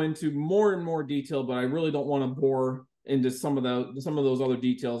could go into more and more detail, but I really don't want to bore into some of those other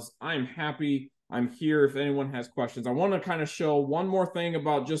details. I'm happy. I'm here if anyone has questions. I want to kind of show one more thing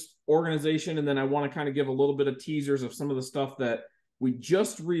about just organization, and then I want to kind of give a little bit of teasers of some of the stuff that we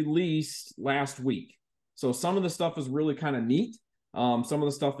just released last week. So some of the stuff is really kind of neat. Some of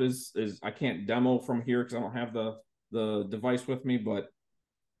the stuff is I can't demo from here because I don't have the device with me, but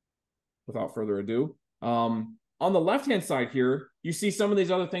without further ado, on the left-hand side here, you see some of these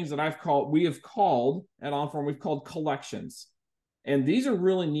other things that we have called at OnForm, we've called collections. And these are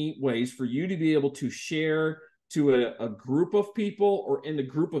really neat ways for you to be able to share to a group of people or in a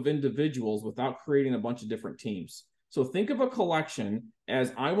group of individuals without creating a bunch of different teams. So think of a collection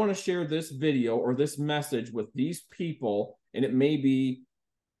as I want to share this video or this message with these people, and it may be,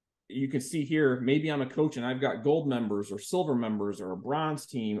 you can see here, maybe I'm a coach and I've got gold members or silver members or a bronze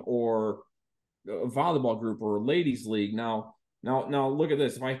team or a volleyball group or a ladies league. Now look at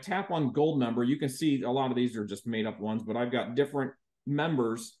this. If I tap on gold member, you can see a lot of these are just made up ones, but I've got different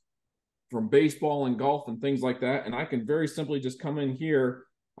members from baseball and golf and things like that. And I can very simply just come in here.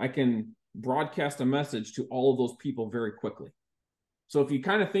 I can broadcast a message to all of those people very quickly. So if you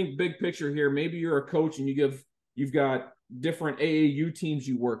kind of think big picture here, maybe you're a coach and you've got different AAU teams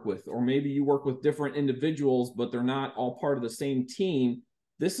you work with, or maybe you work with different individuals, but they're not all part of the same team.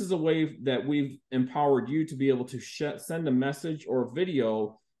 This is a way that we've empowered you to be able to send a message or a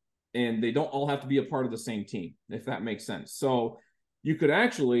video, and they don't all have to be a part of the same team, if that makes sense. So you could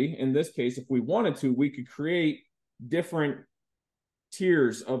actually, in this case, if we wanted to, we could create different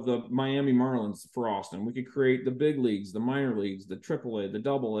tiers of the Miami Marlins for Austin. We could create the big leagues, the minor leagues, the AAA, the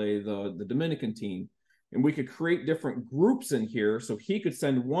AA, the Dominican team, and we could create different groups in here. So he could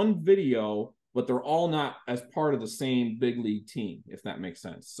send one video, but they're all not as part of the same big league team, if that makes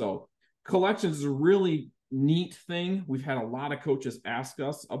sense. So collections is a really neat thing. We've had a lot of coaches ask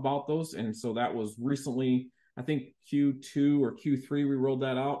us about those. And so that was recently, I think Q2 or Q3, we rolled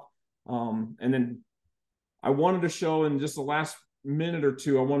that out. And then I wanted to show in just the last minute or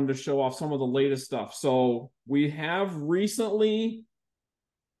two, I wanted to show off some of the latest stuff. So we have recently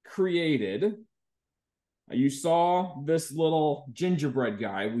created, you saw this little gingerbread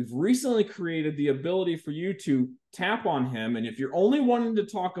guy. We've recently created the ability for you to tap on him. And if you're only wanting to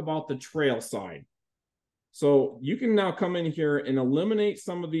talk about the trail side, So you can now come in here and eliminate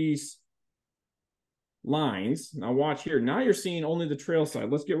some of these lines. Now watch here. Now you're seeing only the trail side.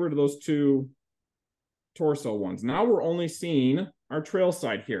 Let's get rid of those two torso ones. Now we're only seeing our trail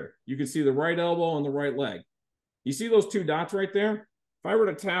side here. You can see the right elbow and the right leg. You see those two dots right there? If I were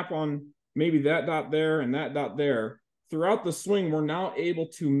to tap on maybe that dot there and that dot there, throughout the swing, we're now able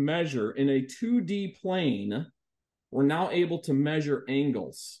to measure in a 2D plane. We're now able to measure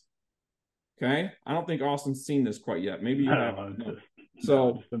angles. Okay? I don't think Austin's seen this quite yet. Maybe you have. No.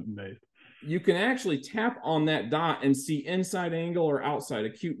 So you can actually tap on that dot and see inside angle or outside,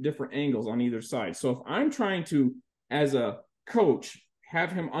 acute different angles on either side. So if I'm trying to, as a coach,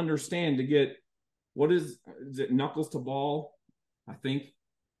 have him understand to get, what is it, knuckles to ball, I think.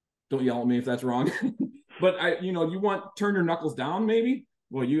 Don't yell at me if that's wrong. But you want turn your knuckles down maybe.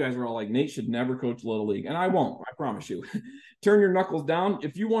 Well, you guys are all like, Nate should never coach Little League. And I won't, I promise you. Turn your knuckles down.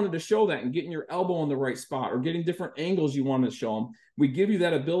 If you wanted to show that and getting your elbow in the right spot or getting different angles you want to show them, we give you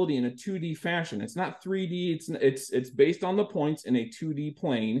that ability in a 2D fashion. It's not 3D. It's based on the points in a 2D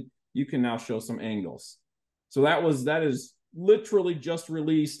plane. You can now show some angles. So that is literally just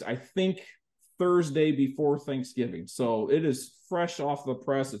released, I think, Thursday before Thanksgiving. So it is fresh off the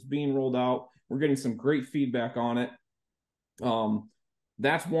press. It's being rolled out. We're getting some great feedback on it.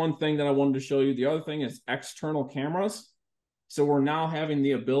 That's one thing that I wanted to show you. The other thing is external cameras. So we're now having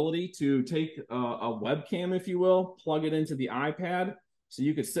the ability to take a webcam, if you will, plug it into the iPad. So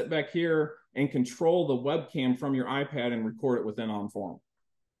you could sit back here and control the webcam from your iPad and record it within OnForm.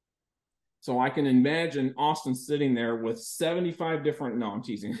 So I can imagine Austin sitting there with 75 different, no, I'm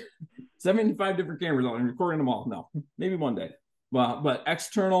teasing, 75 different cameras on and recording them all. No, maybe one day. But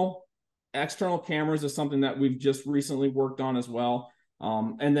external cameras is something that we've just recently worked on as well.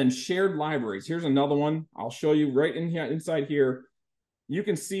 And then shared libraries. Here's another one. I'll show you right in here, inside here. You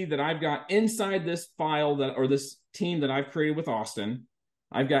can see that I've got inside this file this team that I've created with Austin,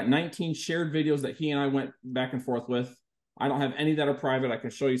 I've got 19 shared videos that he and I went back and forth with. I don't have any that are private. I can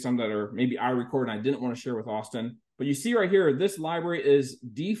show you some that are maybe I record and I didn't want to share with Austin. But you see right here, this library is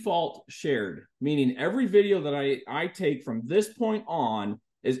default shared, meaning every video that I take from this point on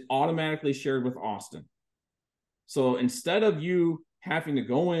is automatically shared with Austin. So instead of you having to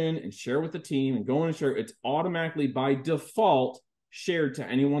go in and share with the team and go in and share, it's automatically by default shared to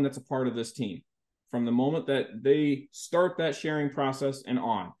anyone that's a part of this team from the moment that they start that sharing process and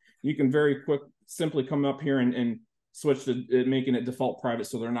on. You can very simply come up here and switch to making it default private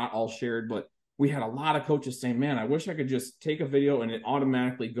so they're not all shared. But we had a lot of coaches saying, man, I wish I could just take a video and it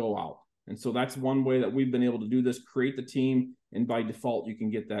automatically go out. And so that's one way that we've been able to do this, create the team, and by default, you can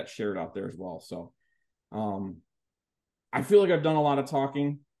get that shared out there as well. So I feel like I've done a lot of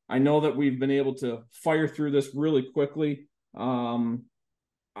talking. I know that we've been able to fire through this really quickly.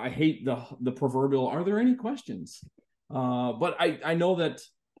 I hate the proverbial, are there any questions? But I know that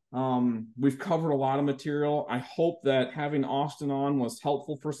we've covered a lot of material. I hope that having Austin on was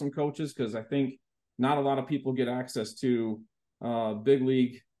helpful for some coaches, because I think not a lot of people get access to big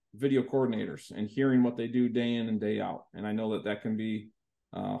league video coordinators and hearing what they do day in and day out. And I know that can be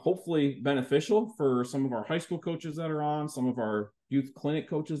hopefully beneficial for some of our high school coaches that are on, some of our youth clinic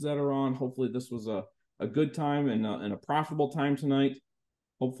coaches that are on. Hopefully this was a good time and a profitable time tonight.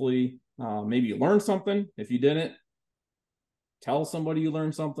 Hopefully maybe you learned something. If you didn't, tell somebody you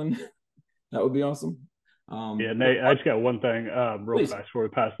learned something. That would be awesome. Yeah, Nate, I just got one thing real fast before we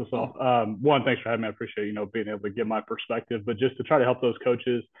pass this off. One, thanks for having me. I appreciate, being able to give my perspective, but just to try to help those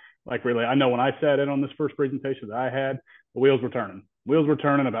coaches, like really, I know when I sat in on this first presentation that I had, the wheels were turning. Wheels were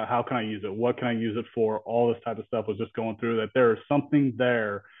turning about how can I use it? What can I use it for? All this type of stuff was just going through, that there is something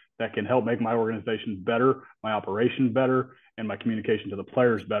there that can help make my organization better, my operation better, and my communication to the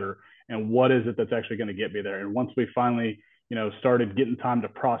players better. And what is it that's actually going to get me there? And once we finally, started getting time to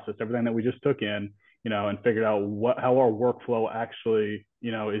process everything that we just took in, and figured out how our workflow actually,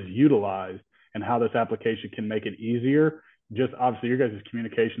 is utilized and how this application can make it easier. Just obviously your guys'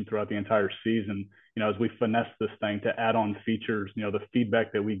 communication throughout the entire season, as we finesse this thing to add on features, the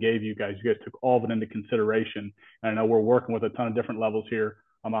feedback that we gave you guys took all of it into consideration. And I know we're working with a ton of different levels here.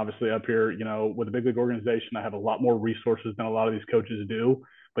 I'm obviously up here, with a big league organization. I have a lot more resources than a lot of these coaches do.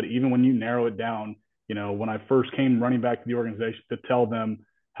 But even when you narrow it down, when I first came running back to the organization to tell them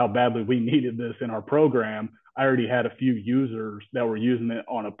how badly we needed this in our program, I already had a few users that were using it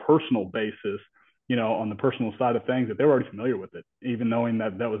on a personal basis, on the personal side of things, that they were already familiar with it, even knowing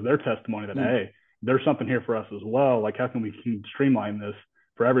that that was their testimony that, hey, there's something here for us as well. Like, how can we streamline this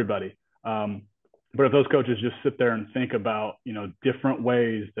for everybody? But if those coaches just sit there and think about, different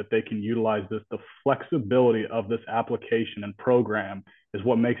ways that they can utilize this, the flexibility of this application and program is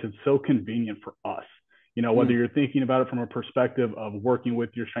what makes it so convenient for us. Whether you're thinking about it from a perspective of working with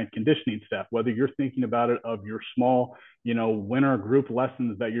your strength conditioning staff, whether you're thinking about it of your small, winter group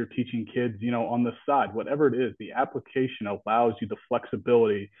lessons that you're teaching kids, on the side, whatever it is, the application allows you the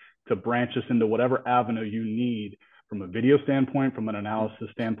flexibility to branch us into whatever avenue you need from a video standpoint, from an analysis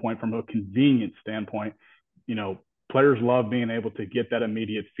standpoint, from a convenience standpoint. Players love being able to get that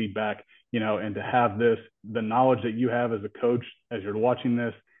immediate feedback, and to have the knowledge that you have as a coach, as you're watching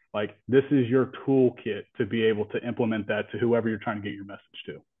this, like this is your toolkit to be able to implement that to whoever you're trying to get your message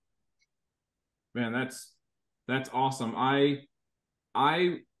to. Man, that's awesome.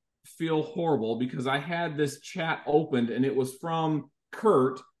 I feel horrible because I had this chat opened and it was from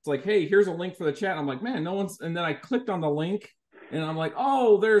Kurt. It's like, hey, here's a link for the chat. I'm like, man, no one's, and then I clicked on the link and I'm like,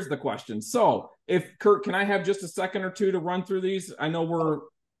 oh, there's the question. So if Kurt, can I have just a second or two to run through these? I know we're.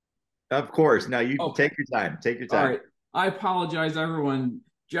 Of course. Now you take your time. Take your time. All right. I apologize, everyone.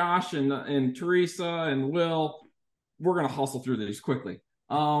 Josh and Teresa and Will, we're going to hustle through these quickly.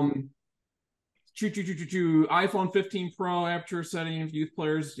 iPhone 15 Pro, aperture setting, youth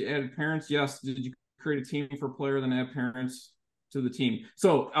players, add parents. Yes. Did you create a team for a player, then add parents to the team?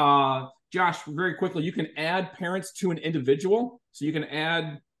 So, Josh, very quickly, you can add parents to an individual. So you can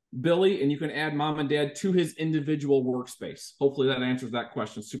add Billy and you can add mom and dad to his individual workspace. Hopefully that answers that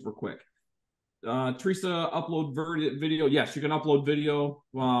question super quick. Teresa, upload video. Yes, you can upload video,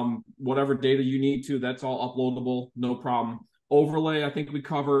 whatever data you need to. That's all uploadable, no problem. Overlay, I think we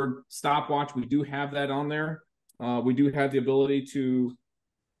covered. Stopwatch, we do have that on there. We do have the ability to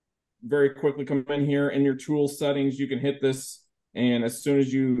very quickly come in here in your tool settings. You can hit this, and as soon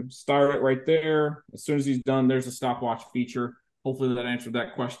as you start it right there, as soon as he's done, there's a stopwatch feature. Hopefully that answered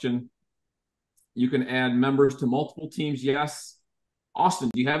that question. You can add members to multiple teams. Yes. Austin,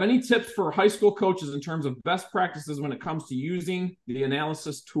 do you have any tips for high school coaches in terms of best practices when it comes to using the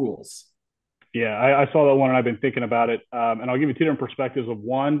analysis tools? Yeah, I saw that one and I've been thinking about it. And I'll give you two different perspectives of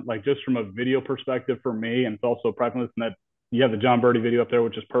one, like just from a video perspective for me, and it's also probably that you have the John Birdie video up there,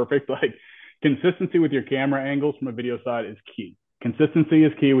 which is perfect. Like consistency with your camera angles from a video side is key. Consistency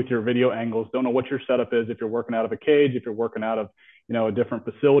is key with your video angles. Don't know what your setup is. If you're working out of a cage, if you're working out of, a different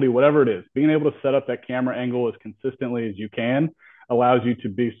facility, whatever it is, being able to set up that camera angle as consistently as you can allows you to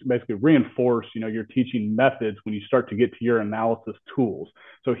basically reinforce, your teaching methods when you start to get to your analysis tools.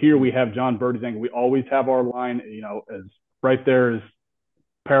 So here we have John Birdie's angle. We always have our line, as right there as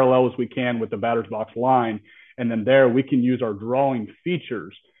parallel as we can with the batter's box line. And then there we can use our drawing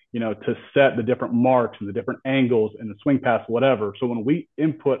features, to set the different marks and the different angles and the swing pass, whatever. So when we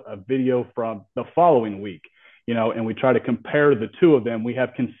input a video from the following week, and we try to compare the two of them, we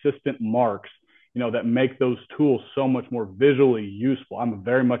have consistent marks that make those tools so much more visually useful. I'm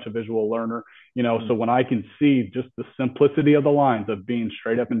very much a visual learner, so when I can see just the simplicity of the lines of being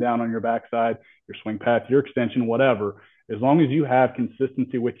straight up and down on your backside, your swing path, your extension, whatever, as long as you have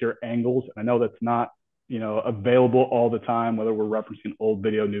consistency with your angles, and I know that's not, available all the time, whether we're referencing old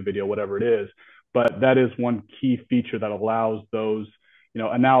video, new video, whatever it is, but that is one key feature that allows those,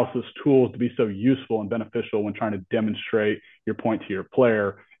 analysis tools to be so useful and beneficial when trying to demonstrate your point to your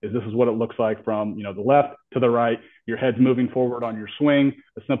player. Is this is what it looks like from, the left to the right, your head's moving forward on your swing.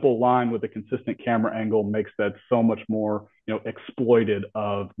 A simple line with a consistent camera angle makes that so much more, exploited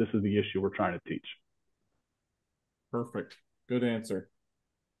of this is the issue we're trying to teach. Perfect. Good answer.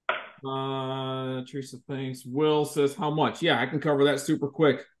 Teresa, thanks. Will says, how much? Yeah, I can cover that super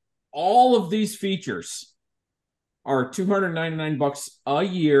quick. All of these features are $299 a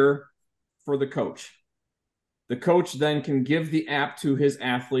year for the coach. The coach then can give the app to his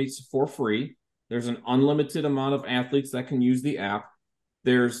athletes for free. There's an unlimited amount of athletes that can use the app.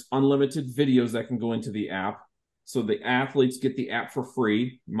 There's unlimited videos that can go into the app. So the athletes get the app for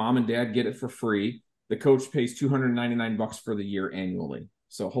free. Mom and dad get it for free. The coach pays $299 for the year annually.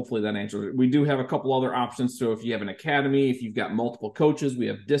 So hopefully that answers it. We do have a couple other options. So if you have an academy, if you've got multiple coaches, we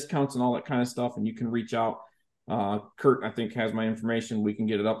have discounts and all that kind of stuff, and you can reach out. Kurt, I think, has my information. We can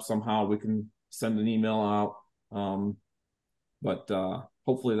get it up somehow. We can send an email out. But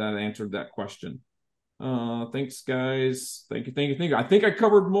hopefully that answered that question. Thanks, guys. Thank you. I think I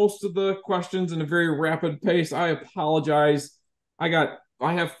covered most of the questions in a very rapid pace. I apologize.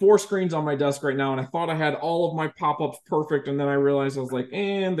 I have 4 screens on my desk right now, and I thought I had all of my pop-ups perfect, and then I realized I was like,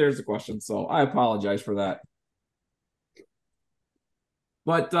 and there's the question. So I apologize for that.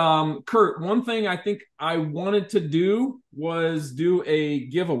 But Kurt, one thing I think I wanted to do was do a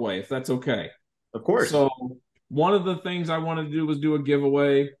giveaway, if that's okay. Of course. So one of the things I wanted to do was do a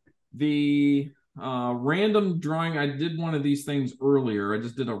giveaway. The random drawing, I did one of these things earlier. I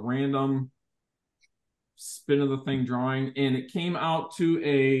just did a random spin of the thing drawing, and it came out to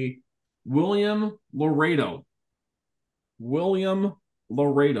a William Laredo. William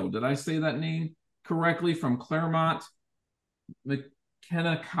Laredo. Did I say that name correctly? From Claremont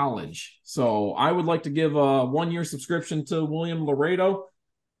McKenna College. So I would like to give a 1-year subscription to William Laredo.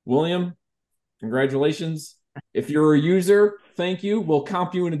 William, congratulations. If you're a user, thank you. We'll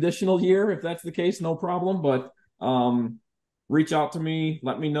comp you an additional year if that's the case, no problem. But reach out to me.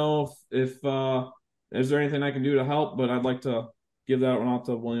 Let me know if is there anything I can do to help. But I'd like to give that one out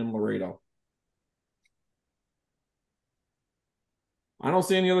to William Laredo. I don't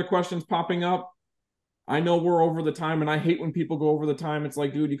see any other questions popping up. I know we're over the time, and I hate when people go over the time. It's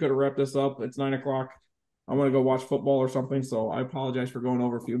like, dude, you could have wrapped this up. It's 9 o'clock. I want to go watch football or something, so I apologize for going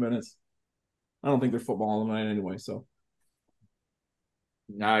over a few minutes. I don't think there's football on the night anyway, so.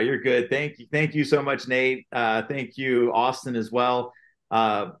 No, you're good. Thank you so much, Nate. Thank you, Austin, as well.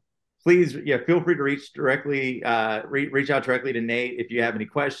 Please, feel free to reach out directly to Nate if you have any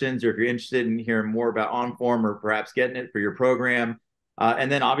questions or if you're interested in hearing more about OnForm or perhaps getting it for your program.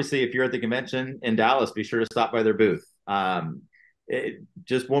 And then obviously, if you're at the convention in Dallas, be sure to stop by their booth.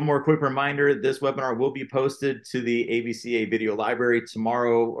 Just one more quick reminder, this webinar will be posted to the ABCA video library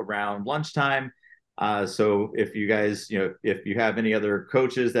tomorrow around lunchtime. So if you guys, if you have any other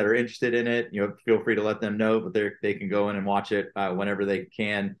coaches that are interested in it, feel free to let them know, but they can go in and watch it whenever they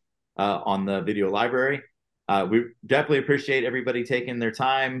can on the video library. We definitely appreciate everybody taking their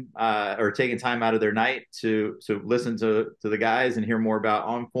time or taking time out of their night to listen to the guys and hear more about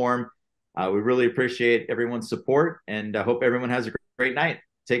OnForm. We really appreciate everyone's support, and I hope everyone has a great night.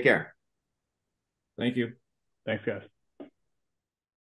 Take care. Thank you. Thanks, guys.